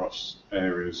and across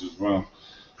areas as well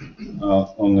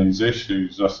on these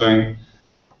issues. I think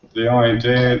the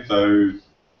idea, though,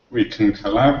 we can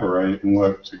collaborate and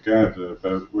work together,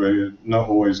 but we're not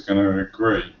always going to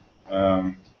agree.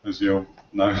 As you'll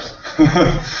know.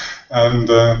 And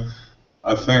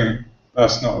I think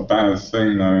that's not a bad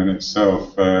thing though in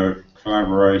itself.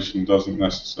 Collaboration doesn't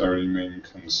necessarily mean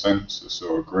consensus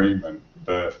or agreement,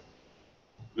 but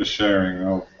the sharing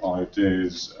of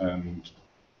ideas and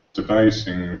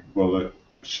debating, well, it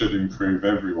should improve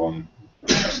everyone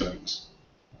in a sense.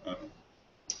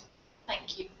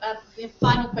 Thank you. We have a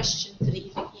final question for the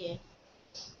evening here.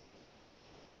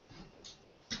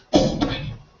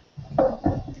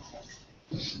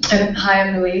 Hi,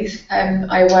 I'm Louise.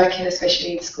 I work in a special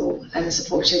needs school and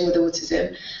support children with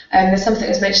autism. There's something that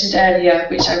was mentioned earlier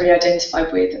which I really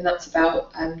identified with, and that's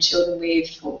about children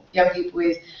with, or young people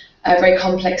with very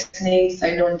complex needs,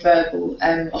 so non-verbal,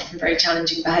 often very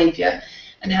challenging behaviour,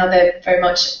 and how they're very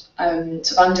much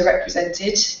sort of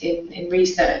underrepresented in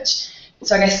research.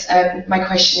 So I guess my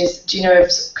question is, do you know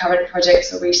of sort of current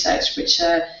projects or research which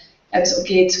are sort of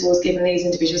geared towards giving these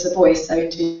individuals a voice, so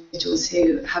individuals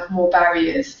who have more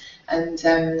barriers and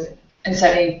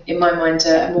certainly in my mind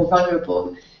are more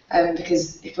vulnerable,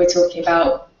 because if we're talking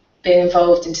about being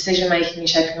involved in decision making and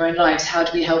shaping our own lives, how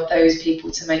do we help those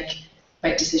people to make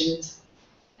decisions?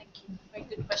 Thank you. Very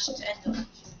good question to end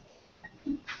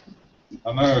on.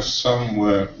 I know of some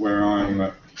work where I'm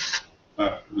at,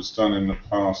 that was done in the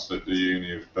past at the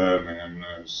Uni of Birmingham.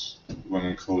 There's a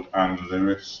woman called Anne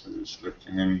Lewis who was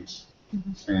looking into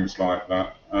things like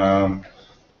that.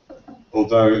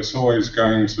 Although it's always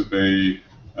going to be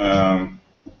a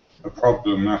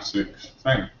problematic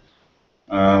thing,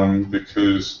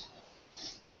 because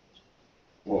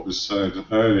what was said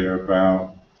earlier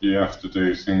about you have to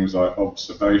do things like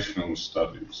observational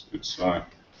studies. It's like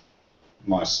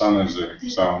my son, as an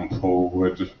example,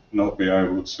 would not be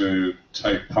able to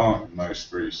take part in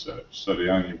most research, so the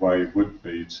only way would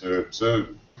be to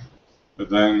observe. But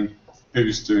then,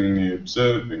 who's doing the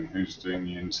observing? Who's doing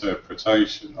the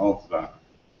interpretation of that?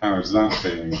 How is that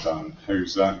being done?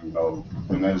 Who's that involved?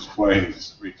 And there's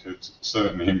ways we could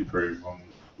certainly improve on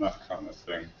that kind of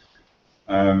thing,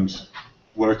 and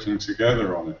working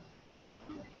together on it.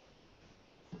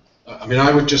 I mean,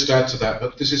 I would just add to that,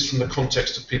 but this is from the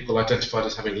context of people identified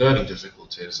as having learning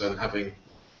difficulties and having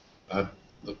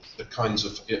the kinds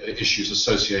of issues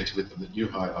associated with them that you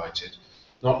highlighted,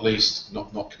 not least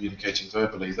not communicating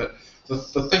verbally. That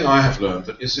the thing I have learned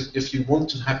that is if you want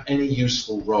to have any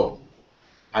useful role,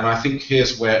 and I think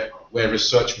here's where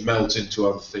research melds into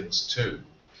other things too,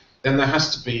 then there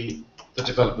has to be the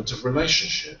development of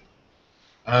relationship.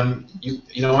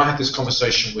 You know, I had this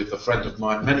conversation with a friend of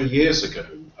mine many years ago,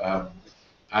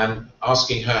 and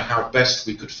asking her how best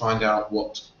we could find out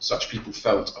what such people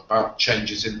felt about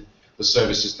changes in the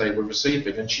services they were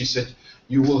receiving. And she said,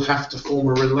 you will have to form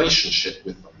a relationship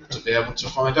with them to be able to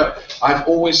find out. I've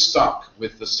always stuck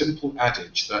with the simple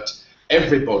adage that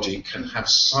everybody can have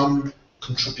some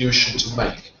contribution to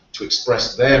make to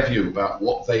express their view about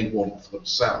what they want for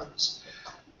themselves.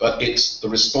 But it's the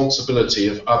responsibility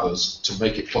of others to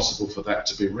make it possible for that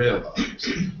to be realised.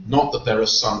 Not that there are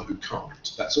some who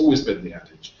can't. That's always been the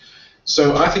adage.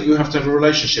 So I think you have to have a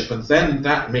relationship, and then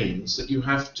that means that you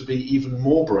have to be even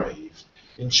more brave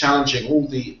in challenging all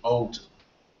the old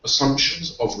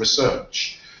assumptions of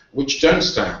research, which don't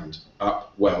stand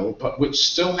up well, but which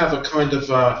still have a kind of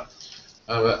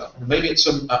maybe it's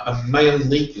a male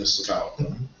neatness about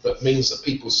them that means that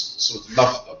people sort of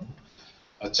love them.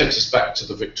 It takes us back to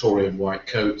the Victorian white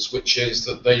coats, which is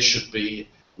that they should be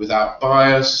without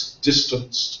bias,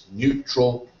 distanced,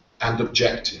 neutral, and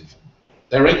objective.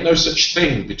 There ain't no such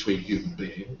thing between human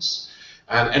beings,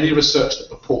 and any research that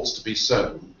purports to be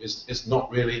so is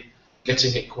not really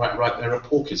getting it quite right. There are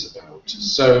porkies about.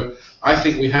 So I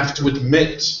think we have to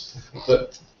admit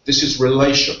that this is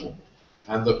relational,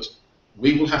 and that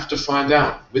we will have to find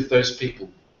out with those people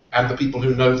and the people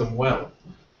who know them well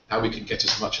how we can get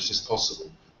as much as is possible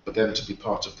for them to be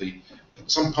part of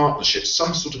some partnership,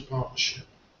 some sort of partnership.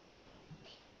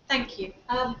 Thank you.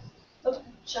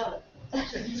 Charlotte.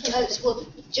 Well,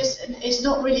 just it's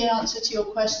not really an answer to your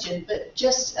question, but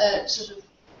just sort of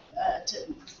to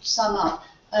sum up.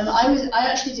 I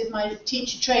actually did my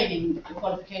teacher training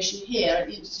qualification here at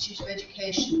the Institute of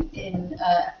Education in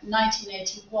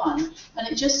 1981, and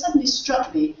it just suddenly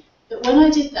struck me that when I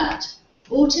did that,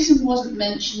 autism wasn't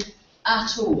mentioned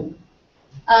at all.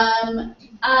 And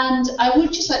I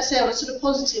would just like to say on a sort of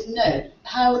positive note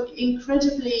how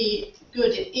incredibly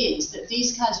good it is that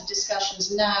these kinds of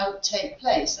discussions now take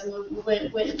place. And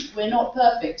we're not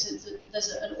perfect. There's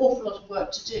an awful lot of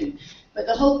work to do. But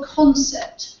the whole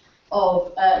concept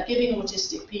of giving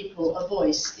autistic people a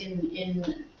voice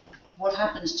in what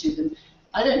happens to them,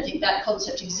 I don't think that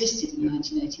concept existed in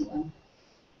 1981.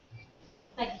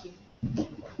 Thank you.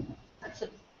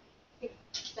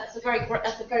 That's a very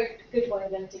good way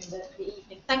of ending the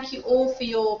evening. Thank you all for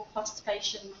your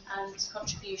participation and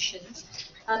contributions.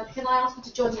 Can I ask you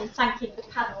to join me in thanking the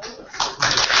panel?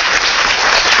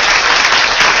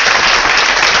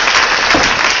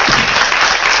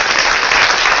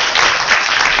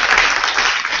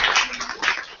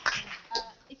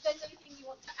 If there's anything you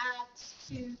want to add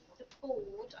to the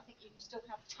board, I think you still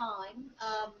have time.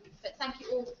 But thank you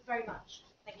all very much.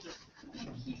 Thank you.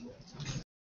 Thank you.